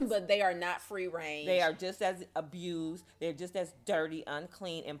can't. But they are not free range. They are just as abused. They're just as dirty,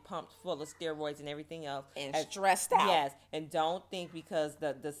 unclean, and pumped full of steroids and everything else. And stressed out. Yes. And don't think because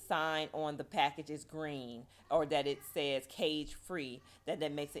the sign on the package is green or that it says cage free that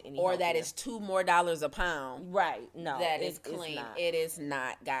makes it any or healthier. that it's $2 more a pound. Right. No. That is clean. It is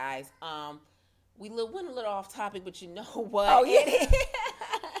not, guys. We went a little off topic, but you know what? Oh yeah.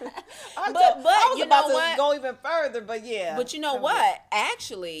 but I was you about know to what? go even further, but yeah. But you know what?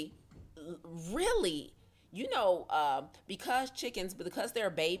 Actually, really, because their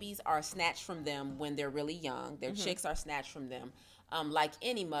babies are snatched from them when they're really young, their chicks are snatched from them. Like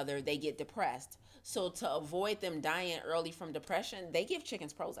any mother, they get depressed. So to avoid them dying early from depression, they give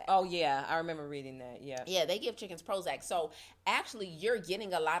chickens Prozac. Oh, yeah. I remember reading that. Yeah. Yeah, they give chickens Prozac. So actually, you're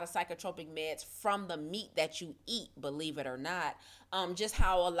getting a lot of psychotropic meds from the meat that you eat, believe it or not. Just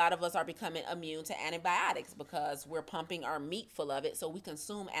how a lot of us are becoming immune to antibiotics because we're pumping our meat full of it. So we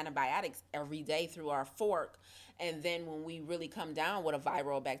consume antibiotics every day through our fork. And then when we really come down with a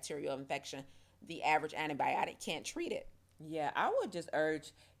viral or bacterial infection, the average antibiotic can't treat it. Yeah, I would just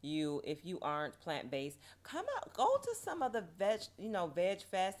urge you, if you aren't plant-based, come out, go to some of the veg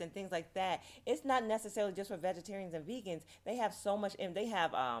fest and things like that. It's not necessarily just for vegetarians and vegans. They have so much, and they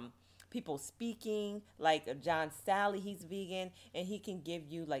have people speaking, like John Sally, he's vegan, and he can give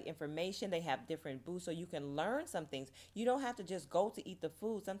you like information. They have different booths so you can learn some things. You don't have to just go to eat the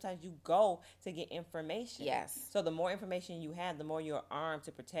food. Sometimes you go to get information. Yes. So the more information you have, the more you're armed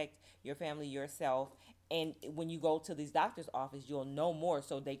to protect your family, yourself, And when you go to these doctor's office, you'll know more,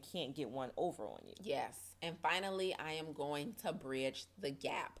 so they can't get one over on you. Yes. And finally, I am going to bridge the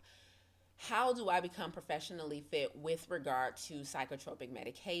gap. How do I become professionally fit with regard to psychotropic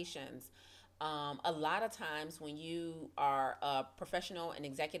medications? A lot of times when you are a professional, an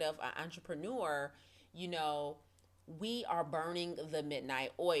executive, an entrepreneur, you know, we are burning the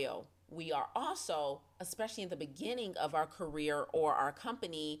midnight oil. We are also, especially in the beginning of our career or our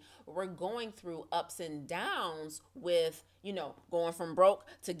company, we're going through ups and downs with, you know, going from broke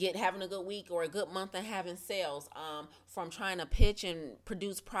to having a good week or a good month and having sales, from trying to pitch and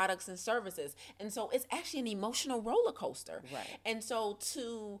produce products and services. And so it's actually an emotional roller coaster. Right. And so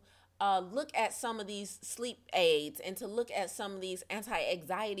to look at some of these sleep aids and to look at some of these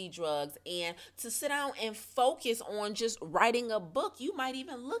anti-anxiety drugs and to sit down and focus on just writing a book. You might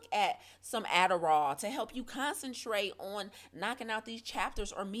even look at some Adderall to help you concentrate on knocking out these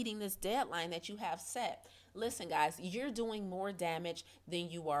chapters or meeting this deadline that you have set. Listen, guys, you're doing more damage than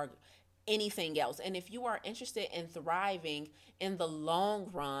you are anything else. And if you are interested in thriving in the long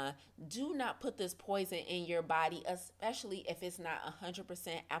run, do not put this poison in your body, especially if it's not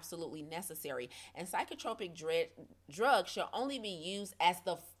 100% absolutely necessary. And psychotropic drugs should only be used as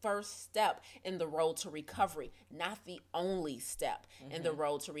the first step in the road to recovery, not the only step in the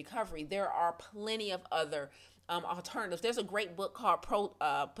road to recovery. There are plenty of other alternatives. There's a great book called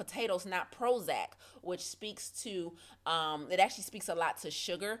Potatoes Not Prozac, which speaks to, it actually speaks a lot to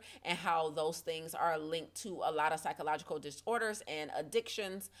sugar and how those things are linked to a lot of psychological disorders and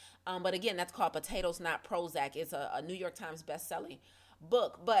addictions. But again, that's called Potatoes Not Prozac. It's a New York Times best-selling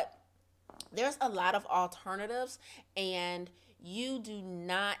book. But there's a lot of alternatives, and you do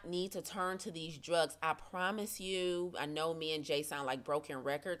not need to turn to these drugs. I promise you, I know me and Jay sound like broken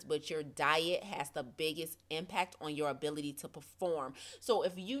records, but your diet has the biggest impact on your ability to perform. So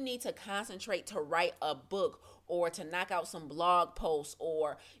if you need to concentrate to write a book or to knock out some blog posts,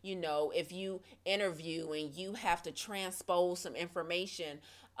 or, you know, if you interview and you have to transpose some information,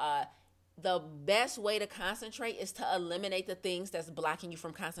 the best way to concentrate is to eliminate the things that's blocking you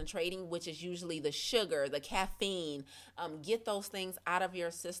from concentrating, which is usually the sugar, the caffeine. Get those things out of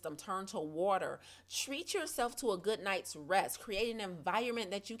your system. Turn to water. Treat yourself to a good night's rest. Create an environment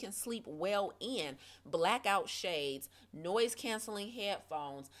that you can sleep well in. Blackout shades, noise canceling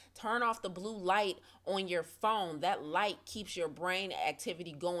headphones. Turn off the blue light on your phone. That light keeps your brain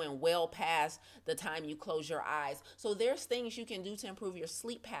activity going well past the time you close your eyes. So there's things you can do to improve your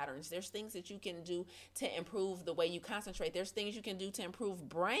sleep patterns. There's things that you can do to improve the way you concentrate. There's things you can do to improve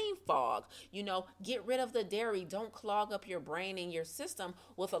brain fog. You know, get rid of the dairy. Don't clog up your brain and your system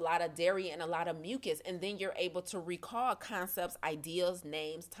with a lot of dairy and a lot of mucus. And then you're able to recall concepts, ideas,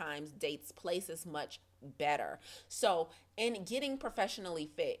 names, times, dates, places much better. So in getting professionally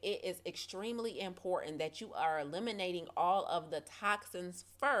fit, it is extremely important that you are eliminating all of the toxins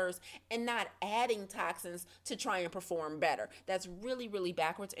first and not adding toxins to try and perform better. That's really, really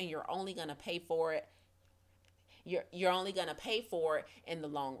backwards, and you're only going to pay for it. You're only going to pay for it in the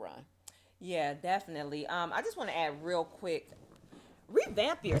long run. Yeah, definitely. I just want to add real quick,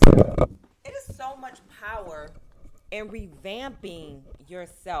 revamp yourself. It is so much power in revamping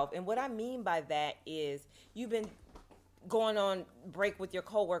yourself. And what I mean by that is you've been going on break with your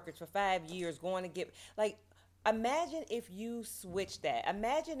coworkers for 5 years, going to get, like, imagine if you switched that.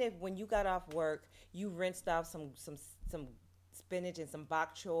 Imagine if when you got off work, you rinsed off some spinach and some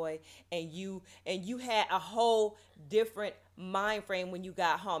bok choy, and you had a whole different mind frame when you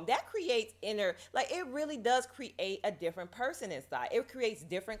got home. That creates it really does create a different person inside. It creates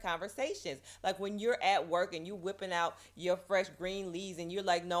different conversations. Like when you're at work and you whipping out your fresh green leaves and you're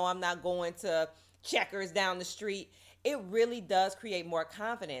like, no, I'm not going to Checkers down the street. It really does create more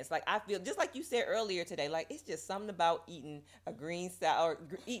confidence. Like I feel, just like you said earlier today, like it's just something about eating a green salad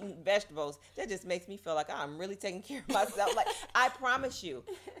or eating vegetables that just makes me feel like I'm really taking care of myself. Like I promise you,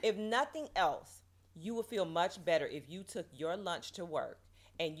 if nothing else, you will feel much better if you took your lunch to work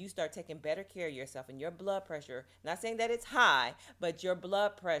and you start taking better care of yourself, and your blood pressure, not saying that it's high, but your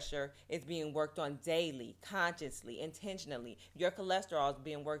blood pressure is being worked on daily, consciously, intentionally. Your cholesterol is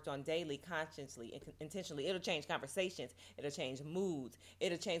being worked on daily, consciously, intentionally. It'll change conversations. It'll change moods.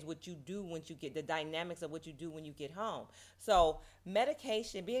 It'll change what you do when you get the dynamics of what you do when you get home. So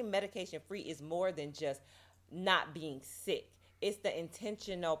being medication free is more than just not being sick. It's the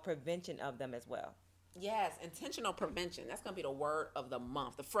intentional prevention of them as well. Yes, intentional prevention. That's going to be the word of the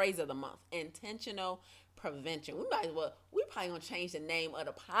month, the phrase of the month. Intentional prevention. We probably going to change the name of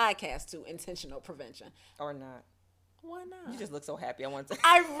the podcast to intentional prevention. Or not. Why not? You just look so happy. I want to.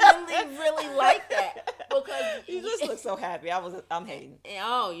 I really, really like that because You just look so happy. I'm hating.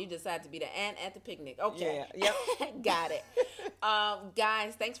 Oh, you decided to be the aunt at the picnic. Okay. Yeah. Yep. Got it.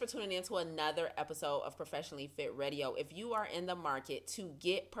 Guys, thanks for tuning in to another episode of Professionally Fit Radio. If you are in the market to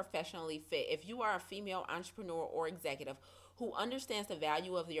get professionally fit, if you are a female entrepreneur or executive who understands the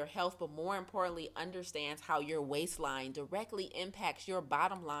value of your health, but more importantly, understands how your waistline directly impacts your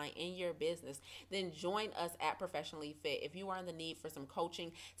bottom line in your business, then join us at Professionally Fit. If you are in the need for some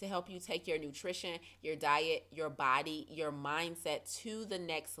coaching to help you take your nutrition, your diet, your body, your mindset to the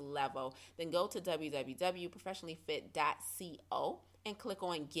next level, then go to www.professionallyfit.co and click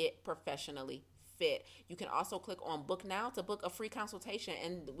on Get Professionally Fit. You can also click on Book Now to book a free consultation,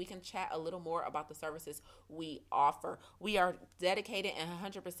 and we can chat a little more about the services we offer. We are dedicated and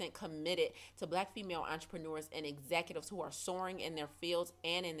 100% committed to Black female entrepreneurs and executives who are soaring in their fields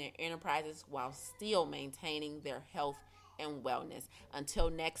and in their enterprises while still maintaining their health and wellness.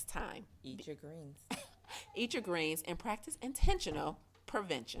 Until next time, Eat your greens. eat your greens and practice intentional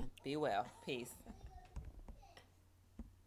prevention. Be well. Peace.